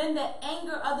 then the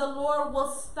anger of the Lord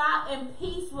will stop and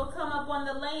peace will come upon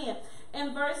the land.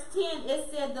 In verse 10, it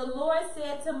said, the Lord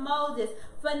said to Moses,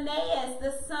 Phinehas,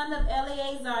 the son of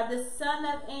Eleazar, the son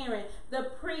of Aaron,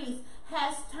 the priest,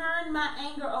 has turned my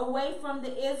anger away from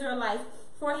the Israelites,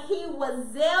 for he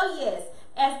was zealous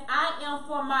as I am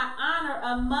for my honor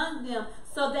among them.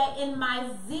 so that in my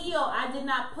zeal I did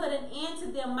not put an end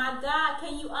to them. My God,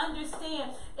 can you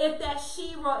understand? If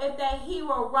that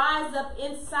hero rise up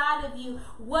inside of you,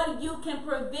 what you can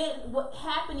prevent what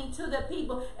happening to the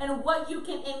people and what you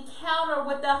can encounter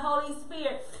with the Holy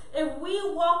Spirit. If we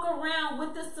walk around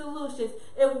with the solutions,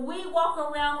 if we walk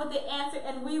around with the answer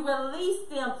and we release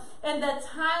them in the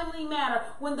timely manner,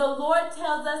 when the Lord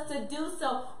tells us to do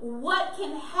so, what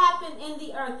can happen in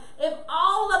the earth? If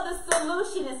all of the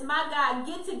solutionists, my God,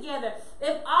 get together,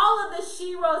 if all of the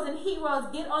sheroes and heroes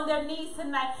get on their knees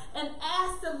tonight and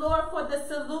ask the Lord for the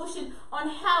solution on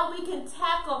how we can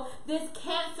tackle this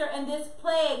cancer and this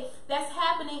plague that's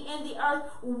happening in the earth,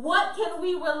 what can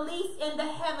we release in the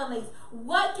heavenlies?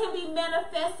 What can be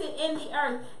manifested in the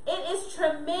earth? It is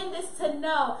tremendous to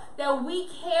know that we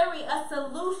carry a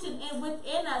solution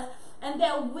within us and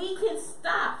that we can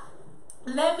stop.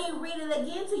 Let me read it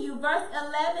again to you. Verse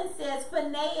 11 says,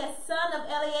 Phinehas, son of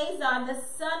Eleazar, the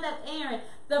son of Aaron,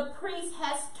 the priest,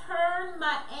 has turned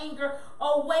my anger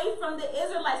away from the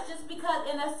Israelites. Just because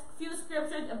in a few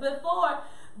scriptures before,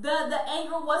 the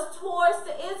anger was towards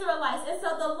the Israelites. And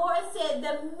so the Lord said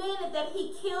the minute that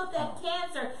he killed that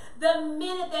cancer, the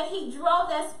minute that he drove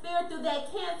that spirit through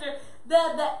that cancer,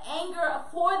 the anger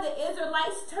for the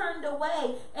Israelites turned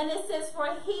away. And it says, for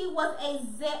he was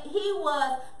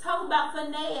talking about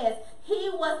Phinehas, he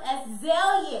was as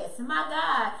zealous, my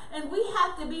God. And we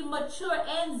have to be mature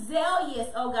and zealous,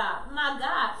 oh God, my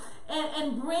God,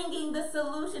 and bringing the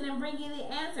solution and bringing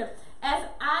the answer, as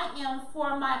I am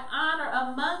for my honor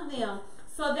among them,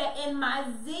 so that in my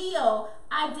zeal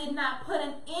I did not put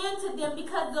an end to them,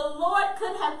 because the Lord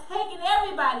could have taken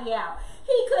everybody out.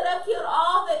 He could have killed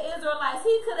all the Israelites.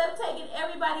 He could have taken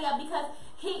everybody out because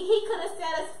he could have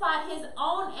satisfied his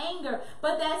own anger.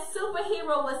 But that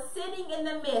superhero was sitting in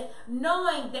the midst,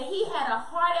 knowing that he had a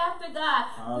heart after God,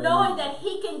 Hallelujah. Knowing that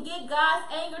he can get God's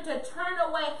anger to turn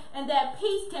away and that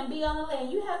peace can be on the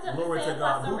land. You have to Glory understand,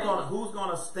 to God. Who's going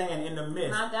to stand in the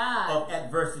midst of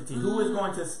adversity? Who is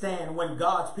going to stand when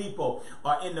God's people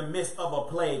are in the midst of a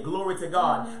plague? Glory to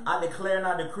God. I declare and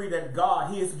I decree that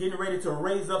God, he is getting ready to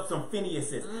raise up some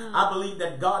Phinehas's. I believe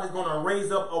that God is going to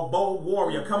raise up a bold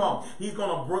warrior. Come on. He's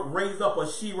going to raise up a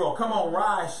shero. Come on,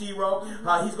 rise, shero.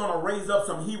 He's going to raise up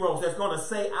some heroes that's going to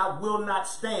say, I will not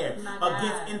stand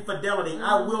against infidelity.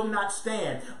 I will not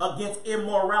stand against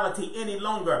immorality any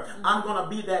longer. I'm going to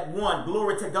be that one.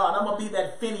 Glory to God. I'm going to be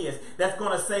that Phinehas that's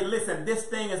going to say, listen, this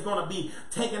thing is going to be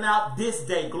taken out this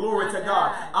day. Glory to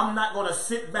God. I'm not going to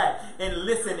sit back and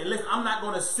listen. I'm not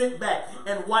going to sit back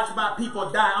and watch my people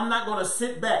die. I'm not going to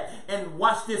sit back and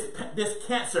watch this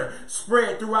cancer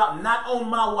spread throughout, not on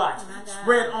my watch.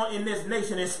 Spread on in this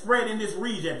nation and spread in this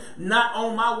region, not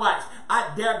on my watch.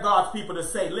 I dare God's people to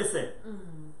say, listen,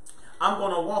 I'm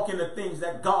going to walk in the things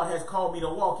that God has called me to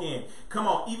walk in. Come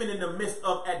on, even in the midst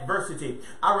of adversity.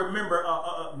 I remember,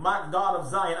 my God of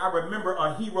Zion, I remember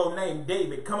a hero named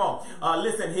David. Come on,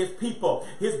 listen, his people,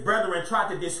 his brethren tried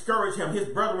to discourage him. His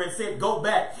brethren said, go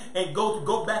back and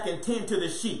go back and tend to the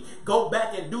sheep. Go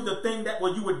back and do the thing that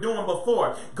what you were doing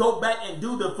before. Go back and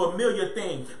do the familiar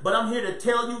thing. But I'm here to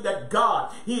tell you that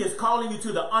God, he is calling you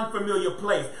to the unfamiliar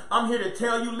place. I'm here to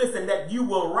tell you, listen, that you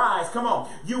will rise. Come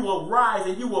on, you will rise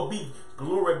and you will be.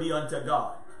 Glory be unto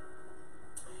God.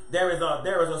 There is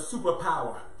a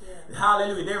superpower. Yeah.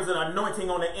 Hallelujah. There is an anointing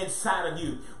on the inside of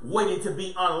you, waiting to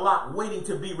be unlocked, waiting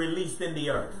to be released in the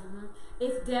earth.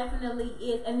 It definitely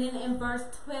is. And then in verse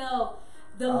 12,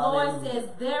 the Lord says,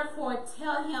 therefore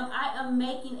tell him I am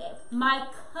making my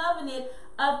covenant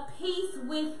of peace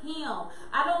with him.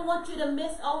 I don't want you to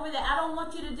miss over that. I don't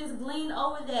want you to just glean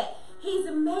over that. He's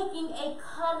making a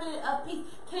covenant of peace.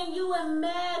 Can you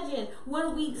imagine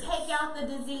when we take out the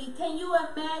disease? Can you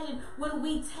imagine when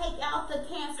we take out the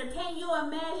cancer? Can you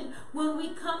imagine when we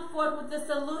come forth with the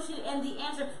solution and the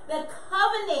answer? The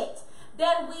covenant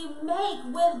that we make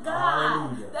with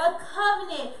God. Hallelujah. The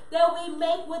covenant that we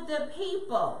make with the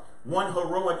people. One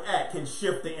heroic act can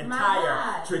shift the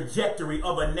entire trajectory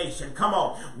of a nation. Come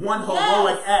on. One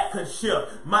heroic act can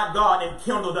shift, my God, and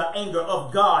kindle the anger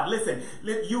of God. Listen,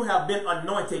 you have been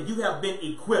anointed. You have been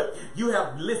equipped. You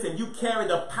have, listen, you carry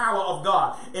the power of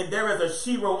God. And there is a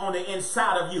shero on the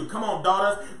inside of you. Come on,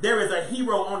 daughters. There is a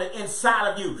hero on the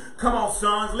inside of you. Come on,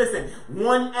 sons. Listen,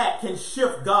 one act can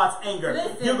shift God's anger.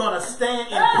 Listen. You're going to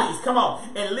stand in peace. Come on.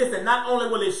 And listen, not only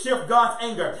will it shift God's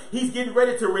anger, he's getting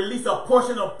ready to release a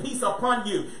portion of peace peace upon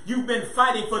you. You've been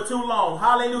fighting for too long.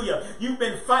 Hallelujah. You've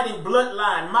been fighting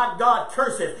bloodline, my God,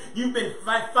 curses. You've been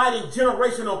fighting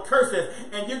generational curses.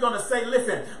 And you're going to say,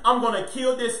 listen, I'm going to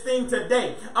kill this thing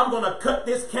today. I'm going to cut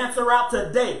this cancer out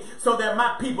today so that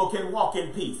my people can walk in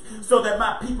peace. So that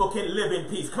my people can live in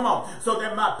peace. Come on. So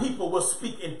that my people will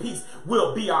speak in peace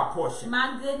will be our portion.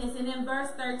 My goodness. And in verse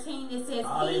 13 it says,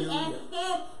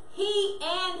 he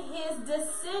and his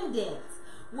descendants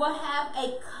will have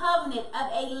a covenant of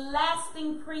a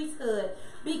lasting priesthood,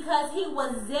 because he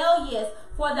was zealous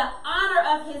for the honor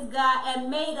of his God and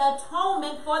made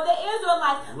atonement for the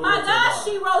Israelites. My God,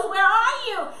 She-Rose, where are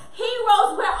you?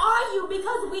 Heroes, where are you?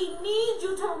 Because we need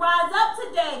you to rise up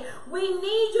today. We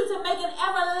need you to make an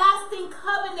everlasting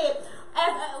covenant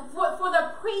for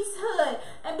the priesthood.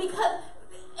 And because...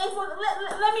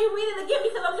 let me read it again,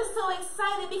 because I'm just so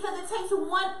excited, because it takes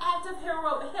one act of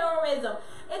heroism.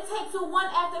 It takes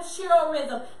one act of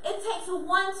heroism. It takes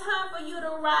one time for you to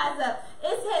rise up.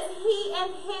 It says he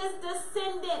and his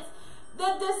descendants, the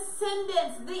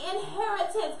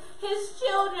inheritance, his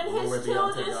children, his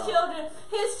children's children,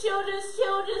 his children's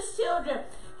children's children.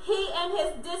 He and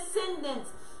his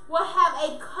descendants will have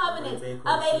a covenant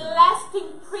of a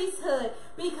lasting priesthood,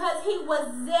 because he was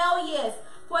zealous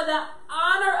for the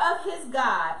honor of his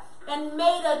God and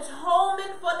made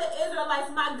atonement for the Israelites.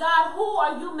 My God, who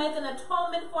are you making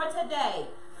atonement for today?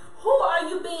 Who are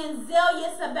you being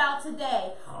zealous about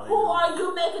today? Who are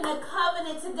you making a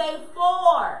covenant today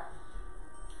for?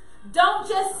 Don't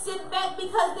just sit back,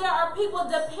 because there are people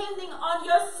depending on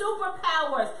your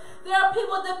superpowers. There are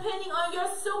people depending on your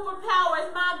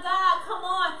superpowers. My God, come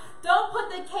on. Don't put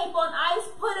the cape on ice.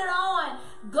 Put it on.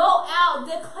 Go out.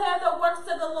 Declare the works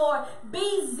of the Lord.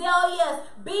 Be zealous.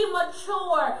 Be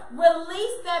mature.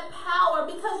 Release that power,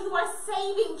 because you are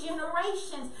saving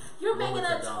generations. You're making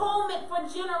atonement for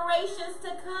generations to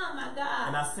come, my God.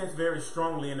 And I sense very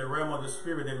strongly in the realm of the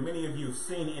Spirit that many of you have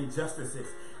seen injustices.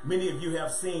 Many of you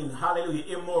have seen,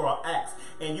 hallelujah, immoral acts,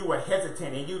 and you were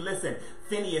hesitant. And you listen,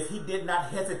 Phineas, he did not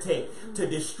hesitate to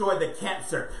destroy the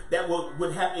cancer that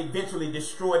would have eventually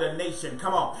destroyed a nation.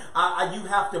 Come on. You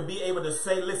have to be able to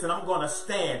say, listen, I'm going to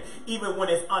stand even when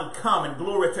it's uncommon.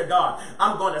 Glory to God.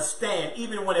 I'm going to stand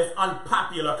even when it's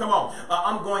unpopular. Come on.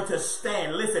 I'm going to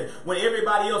stand. Listen, when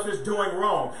everybody else is doing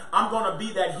wrong, I'm going to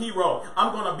be that hero.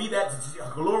 I'm going to be that,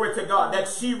 glory to God, that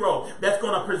hero that's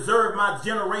going to preserve my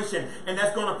generation, and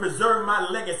that's going to preserve my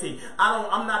legacy.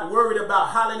 I'm not worried about,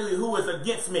 hallelujah, who is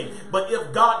against me. But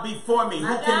if God be for me,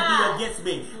 who can be against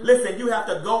me? Listen, you have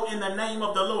to go in the name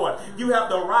of the Lord. You have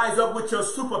to rise up with your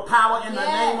superpower in the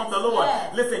name of the Lord.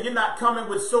 Listen, you're not coming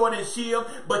with sword and shield,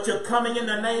 but you're coming in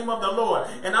the name of the Lord.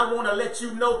 And I want to let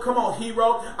you know, come on,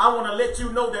 hero, I want to let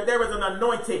you know that there is an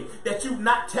anointing that you've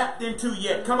not tapped into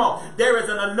yet. Come on, there is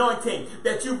an anointing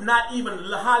that you've not even,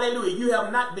 hallelujah, you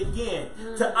have not begun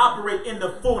to operate in the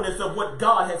fullness of what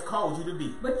God has called you to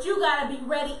be. But you got to be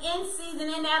ready in season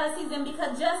and out of season,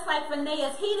 because just like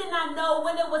Phineas, he did not know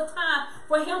when it was time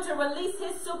for him to release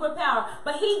his superpower,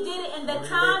 but he did it in the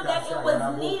time that it was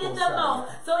needed the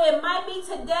most. So it might be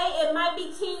today, it might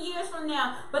be 10 years from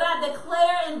now, but I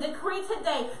declare and decree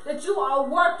today that you are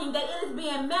working, that it is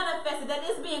being manifested, that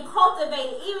it's being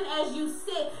cultivated even as you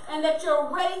sit, and that you're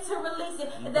ready to release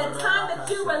it. The time that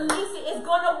you release it is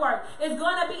going to work. It's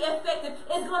going to be effective.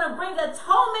 It's going to bring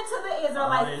atonement to the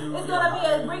Israelites. It's going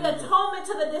to bring atonement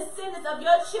to the descendants of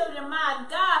your children. My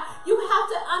God, you have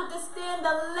to understand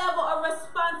the level of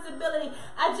responsibility.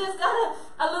 I just got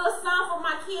a little sign for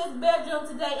my kids' bedroom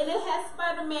today, and it has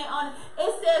Spider-Man on it.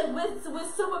 It says, with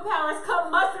superpowers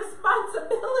come much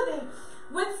responsibility.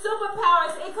 With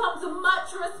superpowers, it comes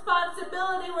much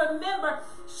responsibility. Remember,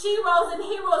 sheroes and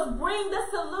heroes bring the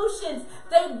solutions.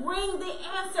 They bring the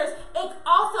answers. It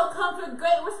also comes with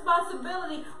great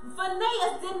responsibility.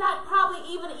 Phineas did not probably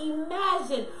even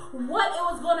imagine what it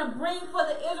was going to bring for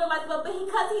the Israelites, but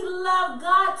because he loved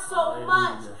God so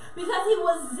much, because he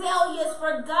was zealous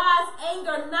for God's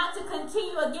anger not to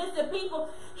continue against the people,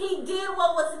 he did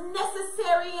what was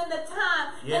necessary in the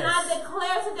time. And I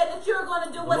declare today that you're going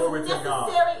to do what's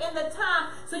necessary in the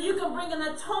time, so you can bring an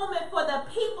atonement for the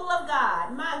people of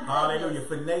God. My goodness. Hallelujah.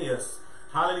 Phineas.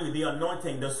 Hallelujah. The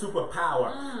anointing, the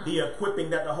superpower, the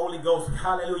equipping that the Holy Ghost,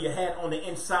 hallelujah, had on the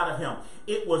inside of him.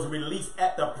 It was released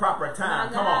at the proper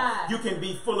time. Come on. You can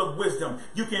be full of wisdom.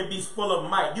 You can be full of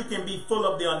might. You can be full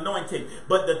of the anointing.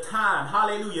 But the time,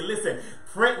 hallelujah, listen,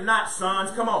 fret not, sons.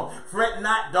 Come on. Fret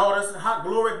not, daughters.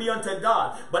 Glory be unto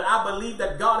God. But I believe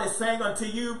that God is saying unto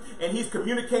you, and he's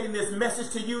communicating this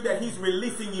message to you, that he's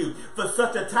releasing you for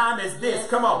such a time as this.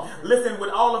 Come on. Listen,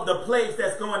 with all of the plagues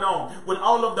that's going on, with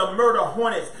all of the murder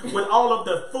disappointed with all of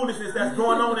the foolishness that's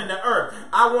going on in the earth,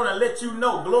 I want to let you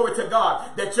know, glory to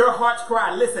God, that your heart's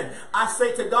cry. Listen, I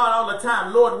say to God all the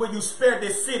time, Lord, will you spare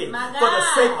this city for the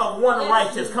sake of one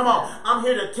righteous? Come on, I'm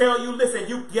here to tell you, listen,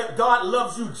 God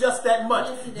loves you just that much.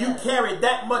 You carry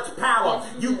that much power.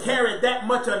 You carry that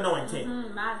much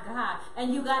anointing. My God.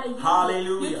 And you got to use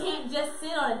Hallelujah. it. You can't just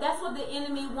sit on it. That's what the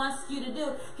enemy wants you to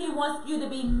do. He wants you to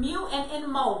be mute and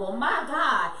immobile. My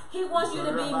God. He wants you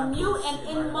to be mute and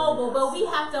immobile. But we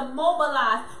have to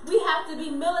mobilize. We have to be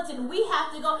militant. We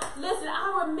have to go. Listen,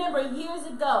 I remember years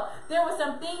ago, there were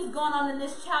some things going on in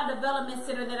this child development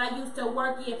center that I used to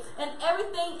work in. And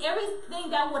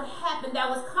everything that would happen that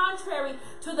was contrary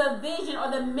to the vision or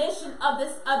the mission of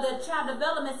the child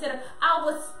development center, I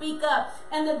would speak up.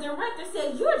 And the director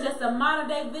said, you're just a modern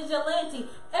day vigilante.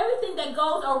 Everything that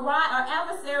goes awry or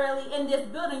adversarially in this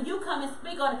building, you come and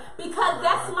speak on it, because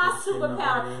that's my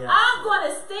superpower. I'm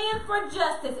going to stand for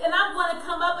justice, and I'm going to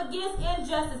come up against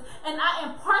injustice. And I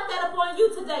impart that upon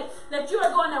you today, that you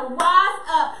are going to rise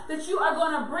up, that you are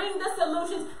going to bring the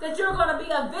solutions, that you're going to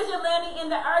be a vigilante in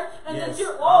the earth, and that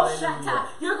you're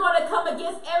you're going to come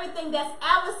against everything that's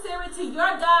adversary to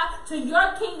your God, to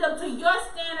your kingdom, to your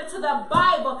standard, to the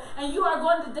Bible, and you are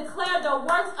going to declare the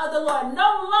works of the Lord.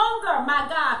 No longer, my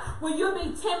God, will you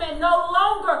be timid. No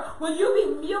longer will you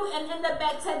be mute and in the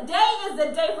back. Today is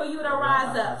the day for you to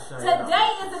rise up. Today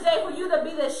is the day for you to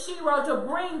be the shero, to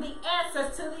bring the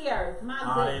answers to the earth. My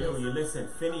goodness. Hallelujah. Listen,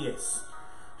 Phineas,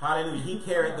 hallelujah, he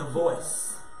carried the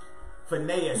voice.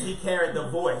 Phineas, he carried the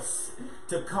voice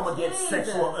to come against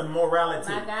sexual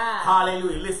immorality.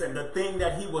 Hallelujah. Listen, the thing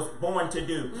that he was born to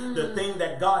do, the thing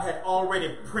that God had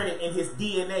already printed in his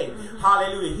DNA,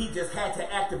 hallelujah, he just had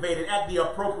to activate it at the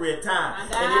appropriate time.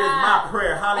 And it is my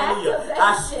prayer, hallelujah,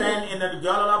 I stand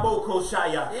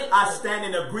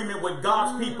in agreement with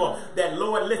God's people that,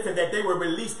 Lord, listen, that they will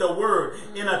release the word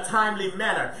in a timely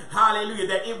manner. Hallelujah,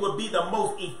 that it will be the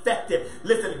most effective.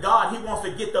 Listen, God, he wants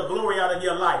to get the glory out of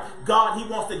your life. God, he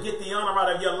wants to get the honor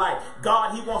out of your life. God,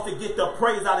 he wants to get the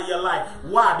praise out of your life.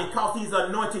 Why? Because he's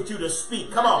anointed you to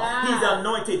speak. Come on. He's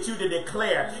anointed you to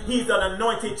declare. He's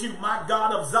anointed you, my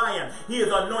God of Zion. He has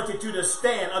anointed you to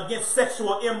stand against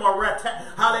sexual immorality,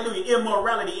 hallelujah,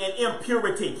 immorality and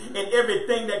impurity and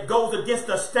everything that goes against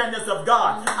the standards of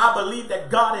God. I believe that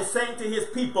God is saying to his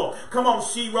people, come on,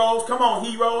 she-ros, come on,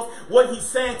 heroes. What he's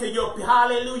saying to your,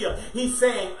 hallelujah, he's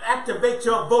saying, activate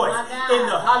your voice in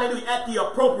the, hallelujah, at the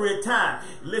appropriate time.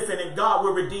 Listen, and God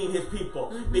will redeem his people.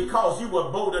 Because you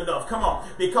were bold enough, come on,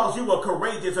 because you were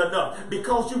courageous enough,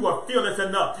 because you were fearless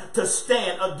enough to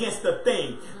stand against the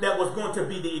thing that was going to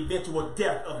be the eventual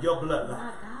death of your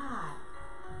bloodline.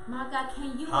 My God,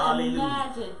 can you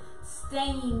imagine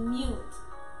staying mute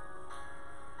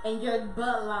and your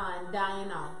bloodline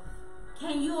dying off?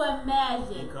 Can you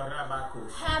imagine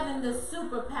having the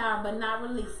superpower but not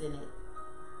releasing it?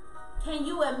 Can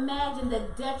you imagine the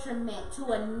detriment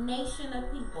to a nation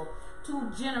of people,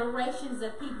 to generations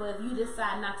of people, if you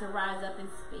decide not to rise up and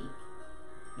speak?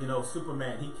 You know,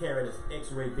 Superman, he carried his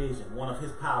X-ray vision. One of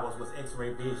his powers was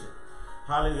X-ray vision.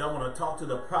 Hallelujah. I want to talk to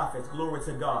the prophets. Glory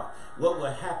to God. What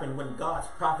will happen when God's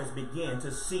prophets begin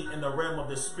to see in the realm of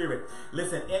the spirit?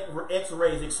 Listen,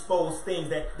 X-rays expose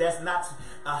things that's not,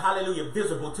 hallelujah,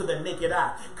 visible to the naked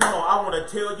eye. Come on, I want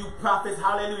to tell you, prophets,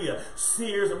 hallelujah,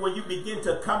 seers, when you begin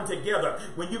to come together,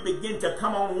 when you begin to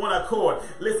come on one accord,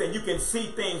 listen, you can see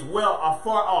things well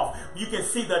afar off. You can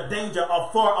see the danger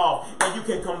afar off, and you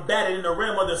can combat it in the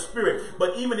realm of the spirit.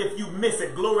 But even if you miss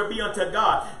it, glory be unto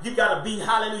God, you got to be,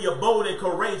 hallelujah, bold and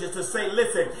courageous to say,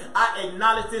 listen, I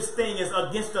acknowledge this thing is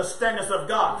against the standards of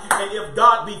God. And if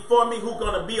God be for me, who's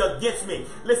going to be against me?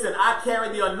 Listen, I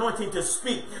carry the anointing to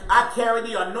speak. I carry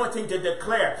the anointing to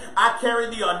declare. I carry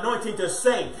the anointing to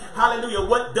say, hallelujah,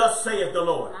 what thus saith the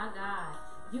Lord. My God,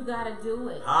 you got to do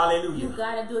it. Hallelujah. You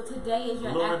got to do it. Today is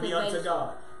your glory activation. Be unto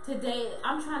God. Today,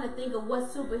 I'm trying to think of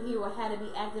what superhero had to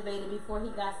be activated before he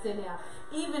got sent out.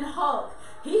 Even Hulk,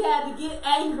 he had to get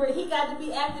angry. He got to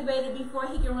be activated before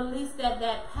he can release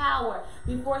that power.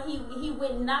 Before he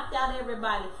went and knocked out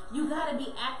everybody. You got to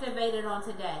be activated on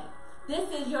today. This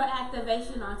is your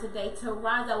activation on today to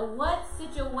rise up. What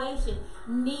situation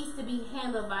needs to be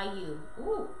handled by you?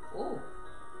 Ooh, ooh.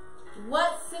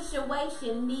 What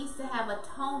situation needs to have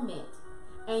atonement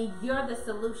and you're the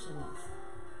solutionist?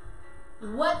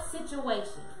 What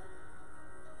situation?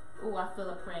 Oh, I feel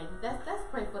a prayer. Let's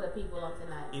pray for the people on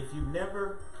tonight. If you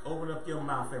never open up your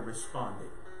mouth and responded,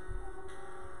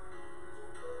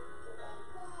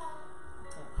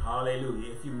 okay.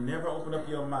 Hallelujah. If you never open up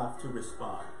your mouth to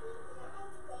respond,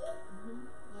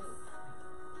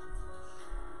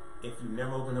 if you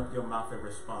never open up your mouth and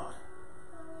respond,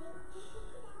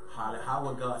 How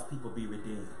will God's people be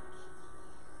redeemed?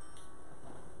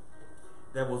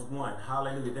 There was one,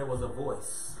 hallelujah, there was a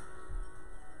voice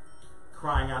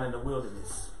crying out in the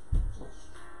wilderness.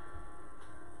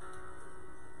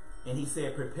 And he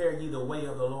said, prepare ye the way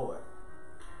of the Lord.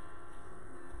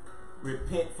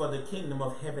 Repent, for the kingdom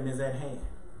of heaven is at hand.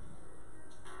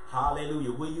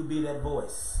 Hallelujah. Will you be that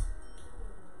voice?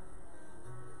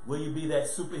 Will you be that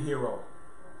superhero?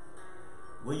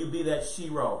 Will you be that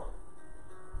shero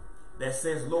that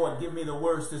says, Lord, give me the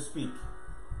words to speak,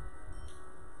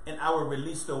 and I will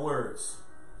release the words?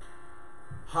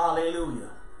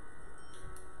 Hallelujah.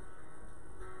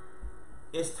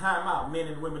 It's time out, men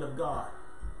and women of God,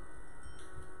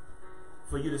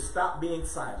 for you to stop being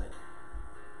silent.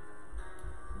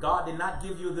 God did not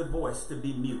give you the voice to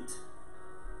be mute.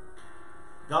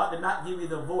 God did not give you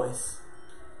the voice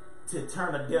to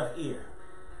turn a deaf ear.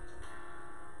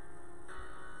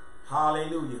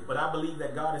 Hallelujah. But I believe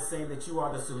that God is saying that you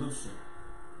are the solution.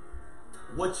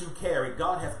 What you carry,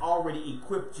 God has already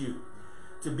equipped you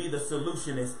to be the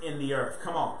solutionist in the earth.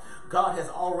 Come on. God has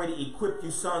already equipped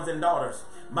you, sons and daughters.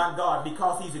 My God,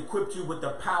 because he's equipped you with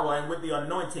the power and with the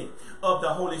anointing of the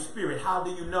Holy Spirit. How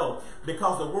do you know?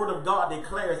 Because the word of God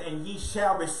declares, and ye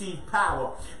shall receive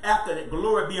power. After that,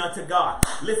 glory be unto God.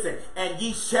 Listen, and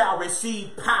ye shall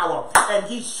receive power, and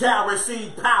ye shall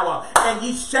receive power, and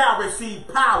ye shall receive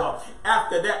power.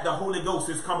 After that, the Holy Ghost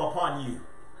has come upon you.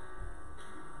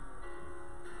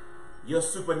 Your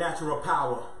supernatural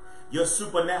power, your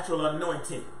supernatural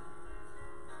anointing.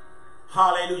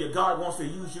 Hallelujah. God wants to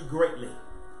use you greatly.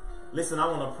 Listen, I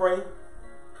want to pray.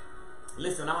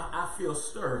 Listen, I feel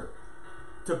stirred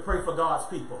to pray for God's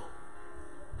people.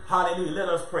 Hallelujah. Let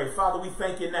us pray. Father, we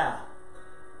thank you now.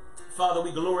 Father,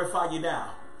 we glorify you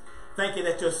now. Thank you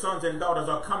that your sons and daughters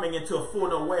are coming into a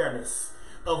full awareness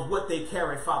of what they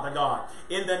carry, Father God.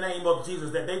 In the name of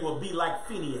Jesus, that they will be like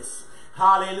Phineas.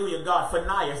 Hallelujah, God.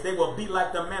 Phineas, they will be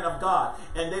like the man of God,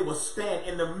 and they will stand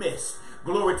in the midst,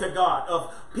 glory to God,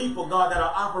 of people, God, that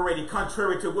are operating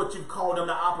contrary to what you've called them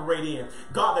to operate in.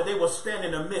 God, that they will stand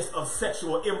in the midst of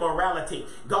sexual immorality.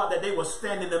 God, that they will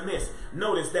stand in the midst.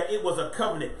 Notice that it was a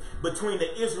covenant between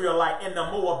the Israelite and the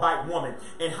Moabite woman.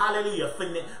 And hallelujah,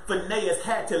 Phineas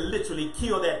had to literally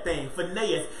kill that thing.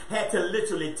 Phineas had to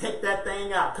literally take that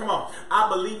thing out. Come on. I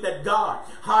believe that God,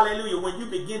 hallelujah, when you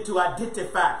begin to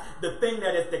identify the thing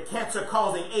that is the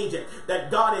cancer-causing agent, that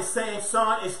God is saying,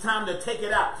 son, it's time to take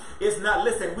it out. It's not,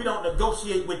 listen, we don't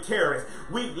negotiate with terrorists.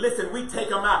 We take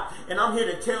them out. And I'm here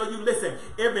to tell you, listen,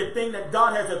 everything that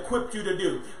God has equipped you to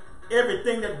do,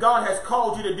 everything that God has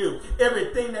called you to do,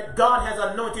 everything that God has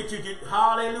anointed you to do,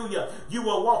 hallelujah, you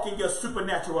will walk in your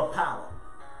supernatural power.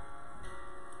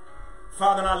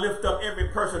 Father, and I lift up every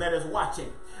person that is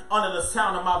watching under the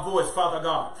sound of my voice, Father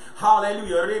God.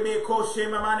 Hallelujah.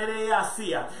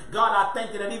 God, I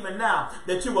thank you that even now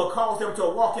that you will cause them to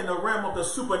walk in the realm of the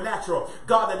supernatural.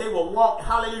 God, that they will walk,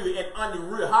 hallelujah, in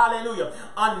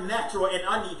unnatural and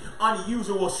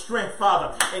unusual strength,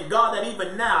 Father. And God, that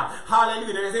even now,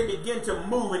 hallelujah, that as they begin to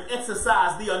move and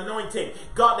exercise the anointing,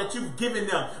 God, that you've given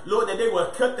them, Lord, that they will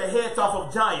cut the heads off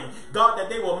of giants. God, that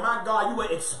they will, my God, you will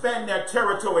expand their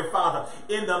territory, Father,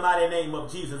 in the mighty name of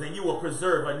Jesus, and you will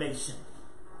preserve a nation.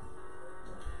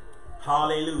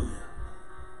 Hallelujah.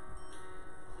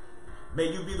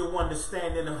 May you be the one to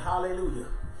stand in the hallelujah.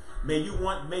 May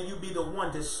you be the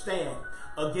one to stand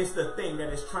against the thing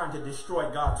that is trying to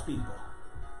destroy God's people.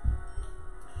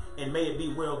 And may it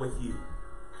be well with you.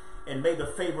 And may the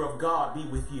favor of God be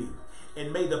with you.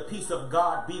 And may the peace of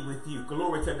God be with you.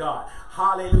 Glory to God.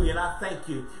 Hallelujah. And I thank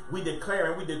you. We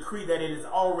declare and we decree that it is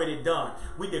already done.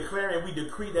 We declare and we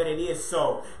decree that it is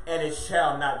so. And it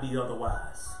shall not be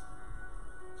otherwise.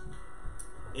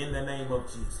 In the name of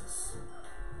Jesus.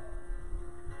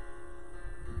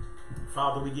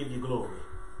 Father, we give you glory.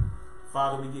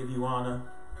 Father, we give you honor.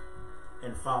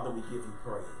 And Father, we give you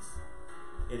praise.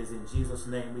 It is in Jesus'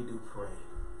 name we do pray.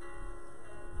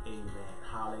 Amen.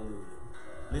 Hallelujah.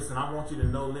 Listen, I want you to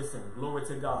know, listen, glory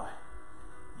to God.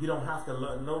 You don't have to,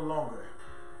 no longer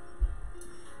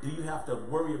do you have to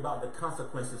worry about the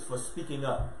consequences for speaking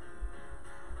up.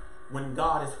 When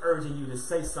God is urging you to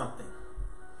say something,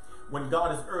 when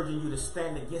God is urging you to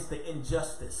stand against the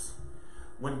injustice,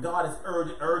 when God is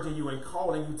urging you and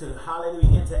calling you to,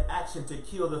 hallelujah, into action to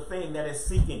kill the thing that is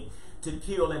seeking to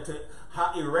kill and to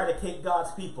eradicate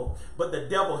God's people. But the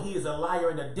devil, he is a liar,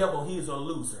 and the devil, he is a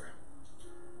loser.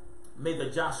 May the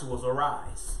Joshuas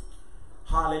arise.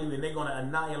 Hallelujah. And they're going to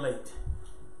annihilate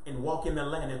and walk in the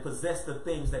land and possess the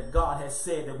things that God has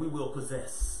said that we will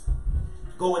possess.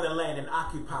 Go in the land and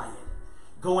occupy it.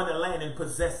 Go in the land and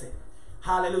possess it.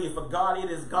 Hallelujah. For God,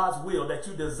 it is God's will that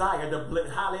you desire the,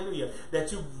 hallelujah,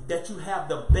 that you have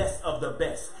the best of the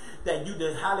best. That you,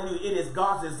 hallelujah, it is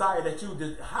God's desire that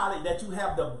that you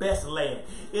have the best land.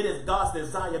 It is God's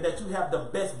desire that you have the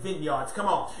best vineyards. Come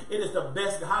on. It is the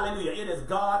best, hallelujah. It is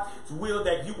God's will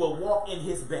that you will walk in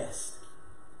his best.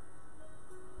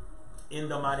 In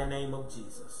the mighty name of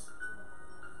Jesus.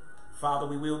 Father,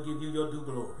 we will give you your due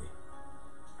glory,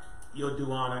 your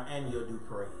due honor, and your due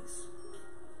praise.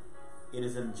 It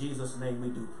is in Jesus' name we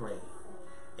do pray.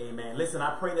 Amen. Listen,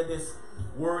 I pray that this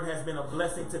word has been a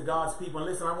blessing to God's people. And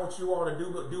listen, I want you all to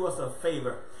do us a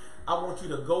favor. I want you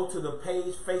to go to the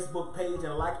page, Facebook page,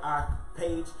 and like our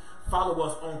page. Follow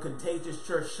us on Contagious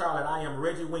Church Charlotte. I am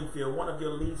Reggie Wingfield, one of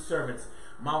your lead servants.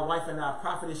 My wife and I,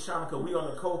 Prophetess Shanika, we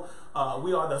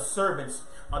are the servants,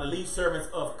 the lead servants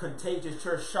of Contagious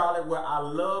Church Charlotte, where our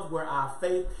love, where our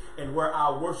faith, and where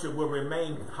our worship will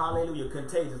remain, hallelujah,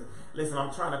 contagious. Listen,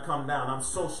 I'm trying to come down. I'm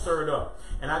so stirred up.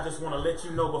 And I just want to let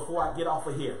you know before I get off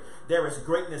of here, there is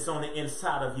greatness on the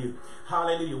inside of you.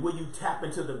 Hallelujah. Will you tap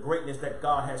into the greatness that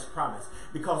God has promised?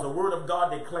 Because the word of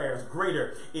God declares,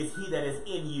 greater is he that is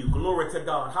in you. Glory to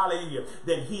God. Hallelujah.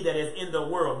 Than he that is in the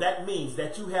world. That means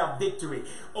that you have victory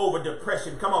over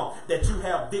depression. Come on. That you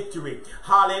have victory.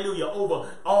 Hallelujah.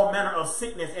 Over all manner of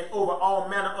sickness and over all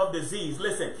manner of disease.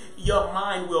 Listen, your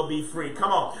mind will be free.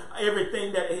 Come on.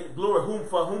 Everything that, glory,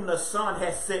 for whom the Son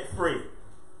has set free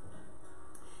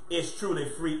is truly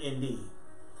free indeed.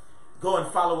 Go and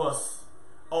follow us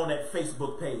on that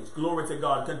Facebook page. Glory to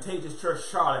God. Contagious Church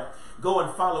Charlotte. Go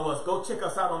and follow us. Go check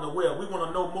us out on the web. We want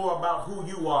to know more about who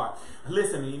you are.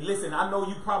 Listen, I know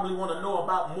you probably want to know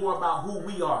more about who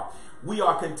we are. We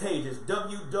are Contagious.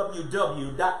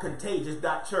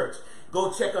 www.contagious.church. Go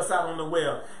check us out on the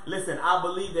web. Listen, I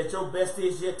believe that your best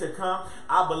is yet to come.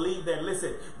 I believe that,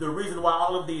 listen, the reason why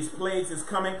all of these plagues is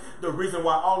coming, the reason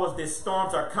why all of these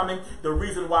storms are coming, the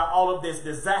reason why all of this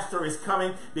disaster is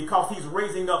coming, because he's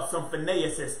raising up some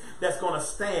Phinehas that's going to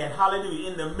stand, hallelujah,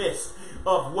 in the midst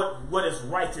of what is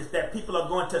righteous, that people are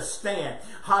going to stand,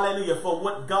 hallelujah, for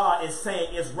what God is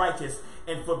saying is righteous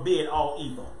and forbid all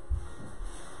evil.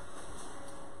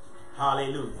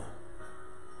 Hallelujah.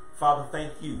 Father,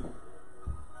 thank you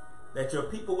that your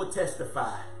people will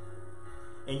testify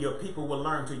and your people will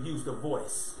learn to use the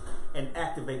voice and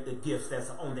activate the gifts that's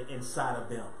on the inside of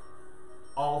them,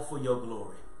 all for your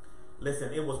glory.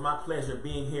 Listen, it was my pleasure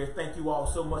being here. Thank you all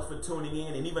so much for tuning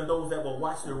in. And even those that will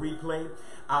watch the replay,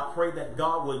 I pray that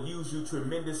God will use you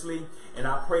tremendously. And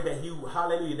I pray that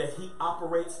hallelujah, that he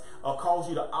operates or calls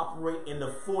you to operate in the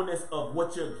fullness of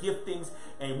what your giftings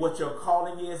and what your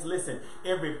calling is. Listen,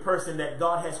 every person that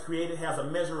God has created has a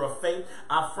measure of faith.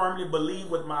 I firmly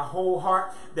believe with my whole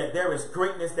heart that there is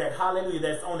greatness that, hallelujah,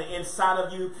 that's on the inside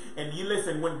of you. And you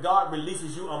listen, when God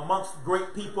releases you amongst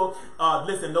great people,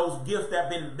 listen, those gifts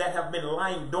that have been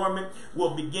lying dormant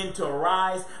will begin to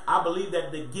rise. I believe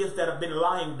that the gifts that have been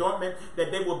lying dormant,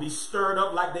 that they will be stirred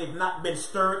up like they've not been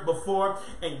stirred before,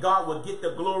 and God will get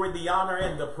the glory, the honor,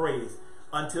 and the praise.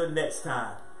 Until next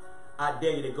time, I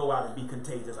dare you to go out and be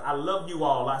contagious. I love you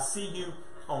all. I see you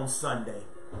on Sunday.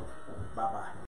 Bye-bye.